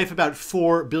see life about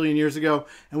 4 billion years ago,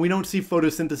 and we don't see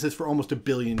photosynthesis for almost 1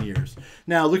 billion years.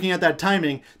 Now, looking at that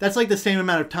timing, that's like the same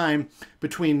amount of time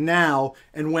between now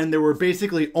and when there were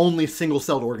basically only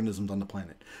single-celled organisms on the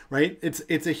planet, right?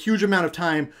 It's a huge amount of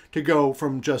time to go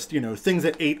from just, things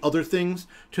that ate other things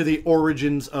to the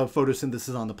origins of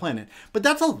photosynthesis on the planet. But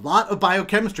that's a lot of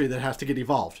biochemistry that has to get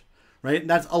evolved, right?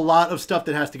 That's a lot of stuff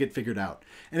that has to get figured out.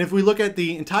 And if we look at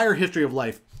the entire history of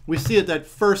life, we see that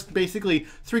first, basically,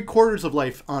 3/4 of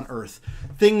life on Earth,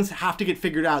 things have to get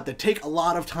figured out that take a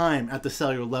lot of time at the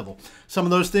cellular level. Some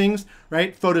of those things,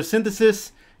 right?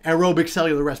 Photosynthesis, aerobic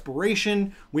cellular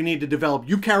respiration. We need to develop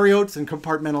eukaryotes and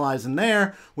compartmentalize in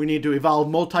there. We need to evolve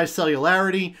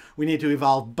multicellularity. We need to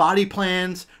evolve body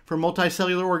plans for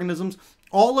multicellular organisms.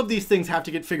 All of these things have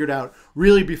to get figured out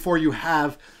really before you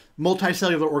have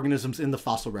multicellular organisms in the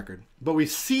fossil record. But we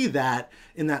see that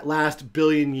in that last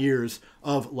billion years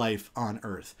of life on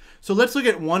Earth. So let's look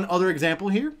at one other example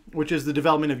here, which is the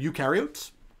development of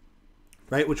eukaryotes,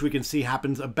 right? Which we can see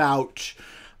happens about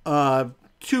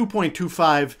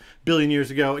 2.25 billion years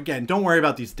ago. Again, don't worry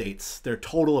about these dates. They're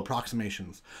total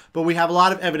approximations. But we have a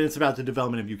lot of evidence about the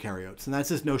development of eukaryotes, and that's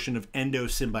this notion of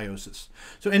endosymbiosis.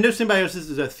 So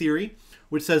endosymbiosis is a theory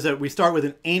which says that we start with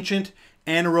an ancient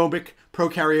anaerobic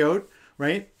prokaryote,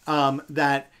 right,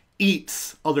 that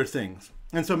eats other things.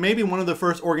 And so maybe one of the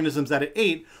first organisms that it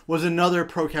ate was another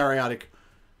prokaryotic.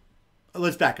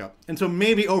 Let's back up. And so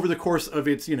maybe over the course of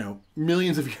its,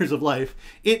 millions of years of life,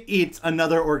 it eats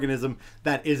another organism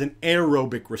that is an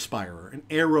aerobic respirer, an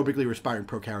aerobically respiring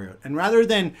prokaryote. And rather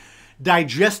than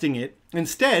digesting it,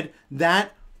 instead,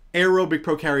 that aerobic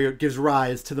prokaryote gives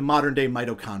rise to the modern day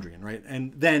mitochondrion, right?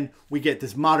 And then we get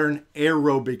this modern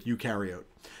aerobic eukaryote.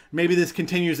 Maybe this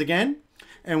continues again,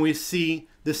 and we see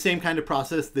the same kind of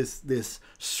process, this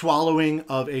swallowing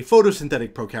of a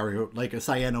photosynthetic prokaryote, like a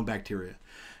cyanobacteria.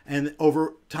 And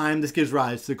over time, this gives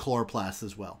rise to chloroplasts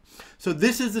as well. So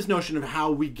this is this notion of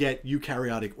how we get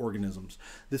eukaryotic organisms.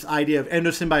 This idea of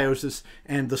endosymbiosis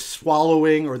and the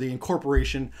swallowing or the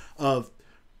incorporation of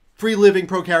free-living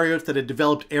prokaryotes that had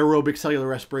developed aerobic cellular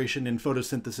respiration and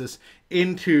photosynthesis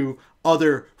into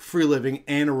other free-living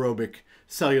anaerobic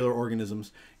cellular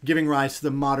organisms, giving rise to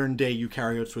the modern-day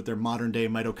eukaryotes with their modern-day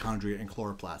mitochondria and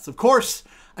chloroplasts. Of course,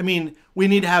 I mean, we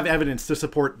need to have evidence to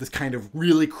support this kind of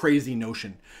really crazy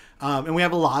notion. And we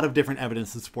have a lot of different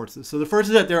evidence that supports this. So the first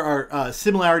is that there are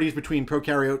similarities between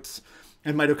prokaryotes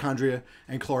and mitochondria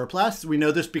and chloroplasts. We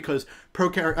know this because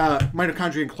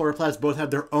mitochondria and chloroplasts both have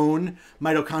their own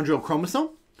mitochondrial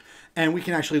chromosome. And we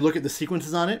can actually look at the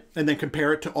sequences on it and then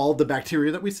compare it to all the bacteria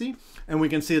that we see. And we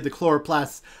can see that the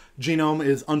chloroplast genome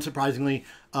is unsurprisingly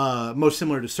most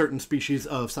similar to certain species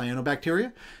of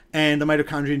cyanobacteria. And the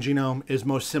mitochondrial genome is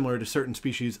most similar to certain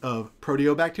species of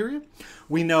proteobacteria.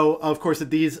 We know, of course, that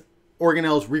these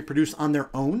organelles reproduce on their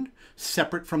own,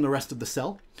 separate from the rest of the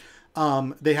cell.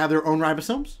 They have their own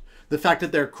ribosomes. The fact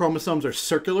that their chromosomes are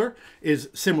circular is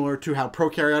similar to how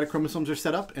prokaryotic chromosomes are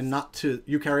set up and not to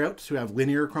eukaryotes who have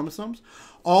linear chromosomes.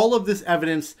 All of this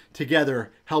evidence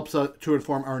together helps us to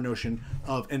inform our notion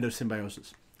of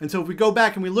endosymbiosis. And so if we go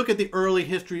back and we look at the early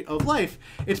history of life,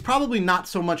 it's probably not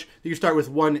so much that you start with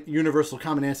one universal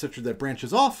common ancestor that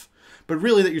branches off, but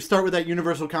really that you start with that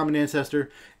universal common ancestor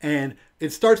and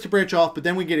it starts to branch off, but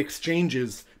then we get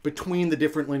exchanges between the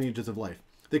different lineages of life.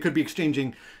 They could be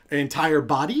exchanging entire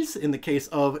bodies in the case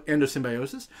of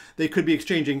endosymbiosis. They could be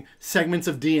exchanging segments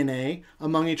of DNA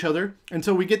among each other. And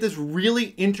so we get this really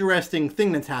interesting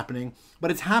thing that's happening,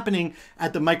 but it's happening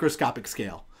at the microscopic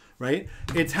scale, right?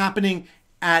 It's happening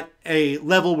at a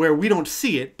level where we don't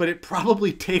see it, but it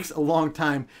probably takes a long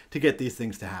time to get these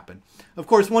things to happen. Of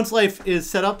course, once life is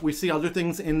set up, we see other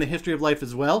things in the history of life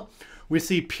as well. We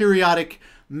see periodic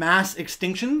mass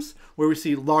extinctions, where we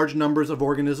see large numbers of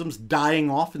organisms dying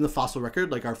off in the fossil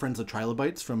record, like our friends the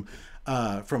trilobites from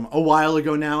a while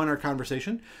ago now in our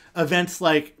conversation. Events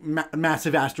like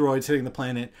massive asteroids hitting the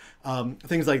planet,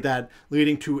 things like that,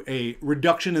 leading to a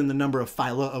reduction in the number of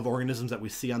phyla of organisms that we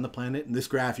see on the planet. In this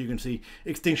graph, you can see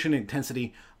extinction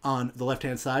intensity on the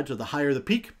left-hand side. So the higher the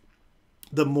peak,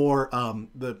 the more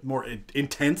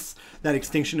intense that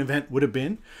extinction event would have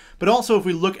been. But also, if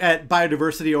we look at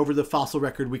biodiversity over the fossil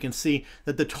record, we can see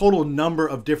that the total number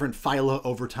of different phyla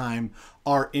over time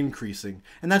are increasing.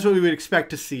 And that's what we would expect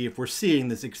to see if we're seeing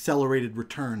this accelerated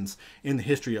returns in the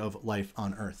history of life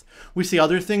on Earth. We see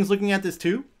other things looking at this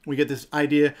too. We get this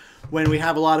idea when we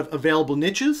have a lot of available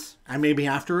niches, and maybe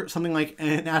after something like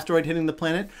an asteroid hitting the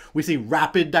planet, we see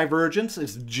rapid divergence.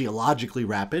 It's geologically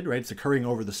rapid, right? It's occurring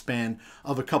over the span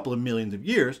of a couple of millions of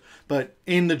years. But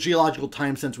in the geological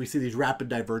time sense, we see these rapid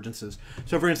divergences.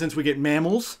 So for instance, we get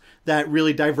mammals that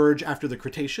really diverge after the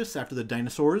Cretaceous, after the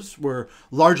dinosaurs were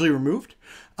largely removed.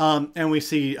 And we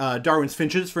see Darwin's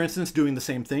finches, for instance, doing the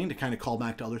same thing to kind of call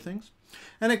back to other things.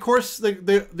 And of course,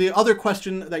 the other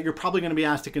question that you're probably going to be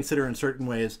asked to consider in certain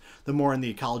ways, the more in the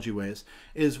ecology ways,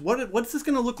 is what's this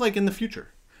going to look like in the future,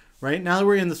 right? Now that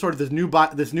we're in the sort of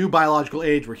this new biological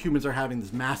age where humans are having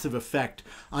this massive effect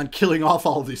on killing off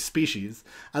all of these species.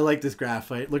 I like this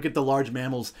graph, right? Look at the large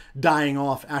mammals dying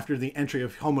off after the entry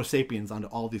of Homo sapiens onto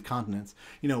all of these continents.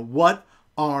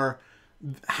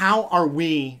 How are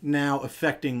we now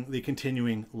affecting the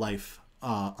continuing life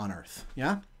on Earth?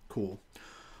 Yeah, cool.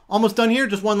 Almost done here.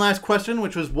 Just one last question,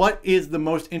 which was, what is the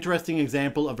most interesting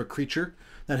example of a creature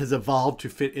that has evolved to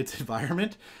fit its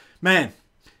environment? Man,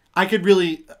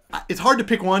 it's hard to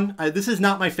pick one. This is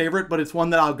not my favorite, but it's one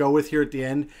that I'll go with here at the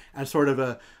end as sort of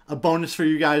a bonus for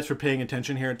you guys for paying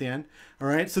attention here at the end. All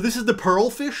right, so this is the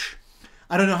pearlfish.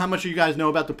 I don't know how much of you guys know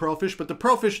about the pearlfish, but the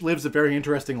pearlfish lives a very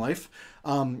interesting life.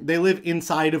 They live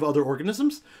inside of other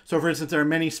organisms. So for instance, there are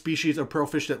many species of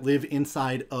pearlfish that live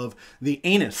inside of the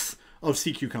anus of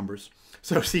sea cucumbers.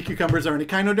 So sea cucumbers are an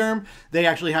echinoderm. They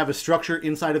actually have a structure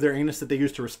inside of their anus that they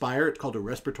use to respire. It's called a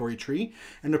respiratory tree.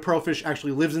 And the pearlfish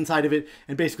actually lives inside of it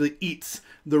and basically eats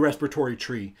the respiratory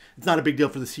tree. It's not a big deal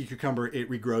for the sea cucumber. It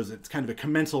regrows it. It's kind of a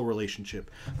commensal relationship.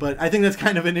 But I think that's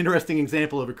kind of an interesting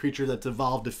example of a creature that's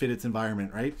evolved to fit its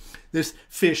environment, right? This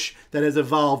fish that has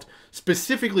evolved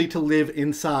specifically to live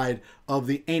inside of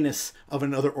the anus of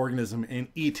another organism and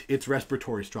eat its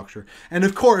respiratory structure. And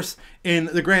of course, in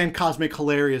the grand cosmic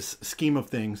hilarious scheme of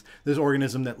things, this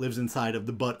organism that lives inside of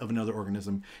the butt of another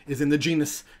organism is in the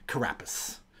genus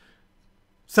Carapus.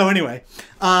 So anyway,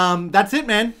 that's it,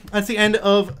 man. That's the end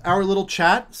of our little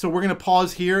chat. So we're going to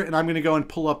pause here, and I'm going to go and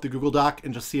pull up the Google Doc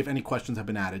and just see if any questions have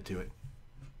been added to it.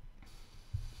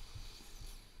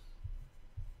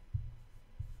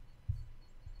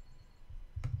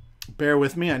 Bear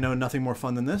with me. I know nothing more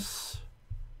fun than this.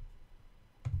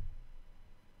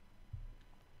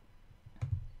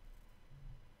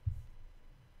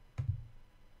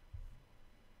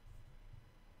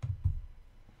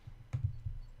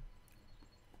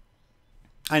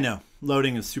 I know.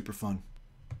 Loading is super fun.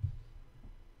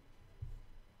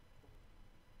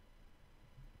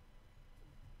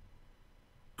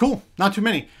 Cool. Not too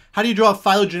many. How do you draw a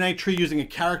phylogenetic tree using a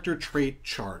character trait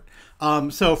chart?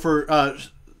 So for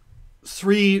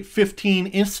 315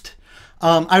 IST,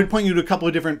 I would point you to a couple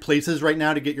of different places right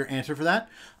now to get your answer for that.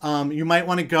 You might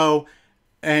want to go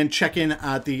and check in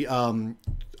at the on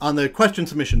the question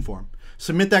submission form.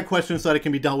 Submit that question so that it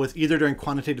can be dealt with either during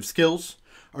quantitative skills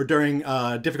or during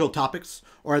difficult topics,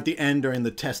 or at the end during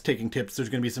the test taking tips. There's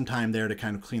going to be some time there to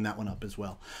kind of clean that one up as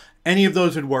well. Any of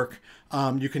those would work.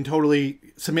 You can totally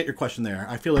submit your question there.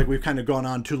 I feel like we've kind of gone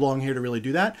on too long here to really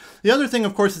do that. The other thing,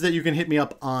 of course, is that you can hit me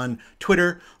up on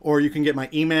Twitter, or you can get my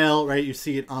email, right? You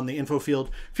see it on the info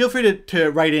field. Feel free to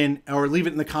write in or leave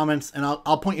it in the comments, and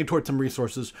I'll point you towards some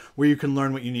resources where you can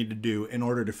learn what you need to do in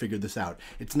order to figure this out.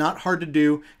 It's not hard to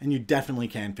do, and you definitely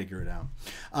can figure it out.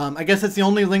 I guess that's the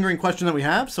only lingering question that we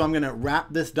have, so I'm going to wrap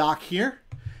this doc here,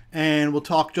 and we'll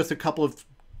talk just a couple of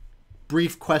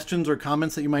brief questions or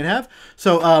comments that you might have.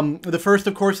 So the first,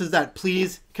 of course, is that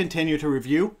please continue to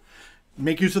review.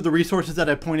 Make use of the resources that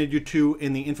I pointed you to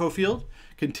in the info field.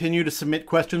 Continue to submit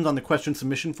questions on the question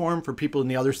submission form for people in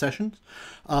the other sessions.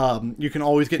 You can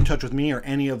always get in touch with me or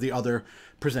any of the other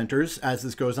presenters as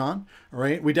this goes on. All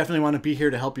right. We definitely want to be here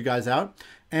to help you guys out.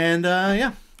 And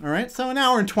yeah. All right. So an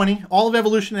hour and 20, all of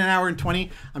evolution in an hour and 20.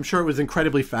 I'm sure it was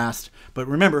incredibly fast, but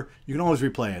remember, you can always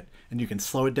replay it and you can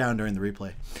slow it down during the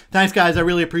replay. Thanks, guys. I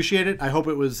really appreciate it. I hope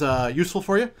it was useful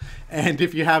for you. And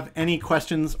if you have any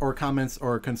questions or comments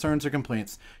or concerns or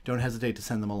complaints, don't hesitate to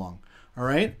send them along. All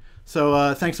right.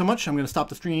 So thanks so much. I'm going to stop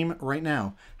the stream right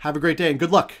now. Have a great day and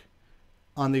good luck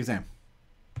on the exam.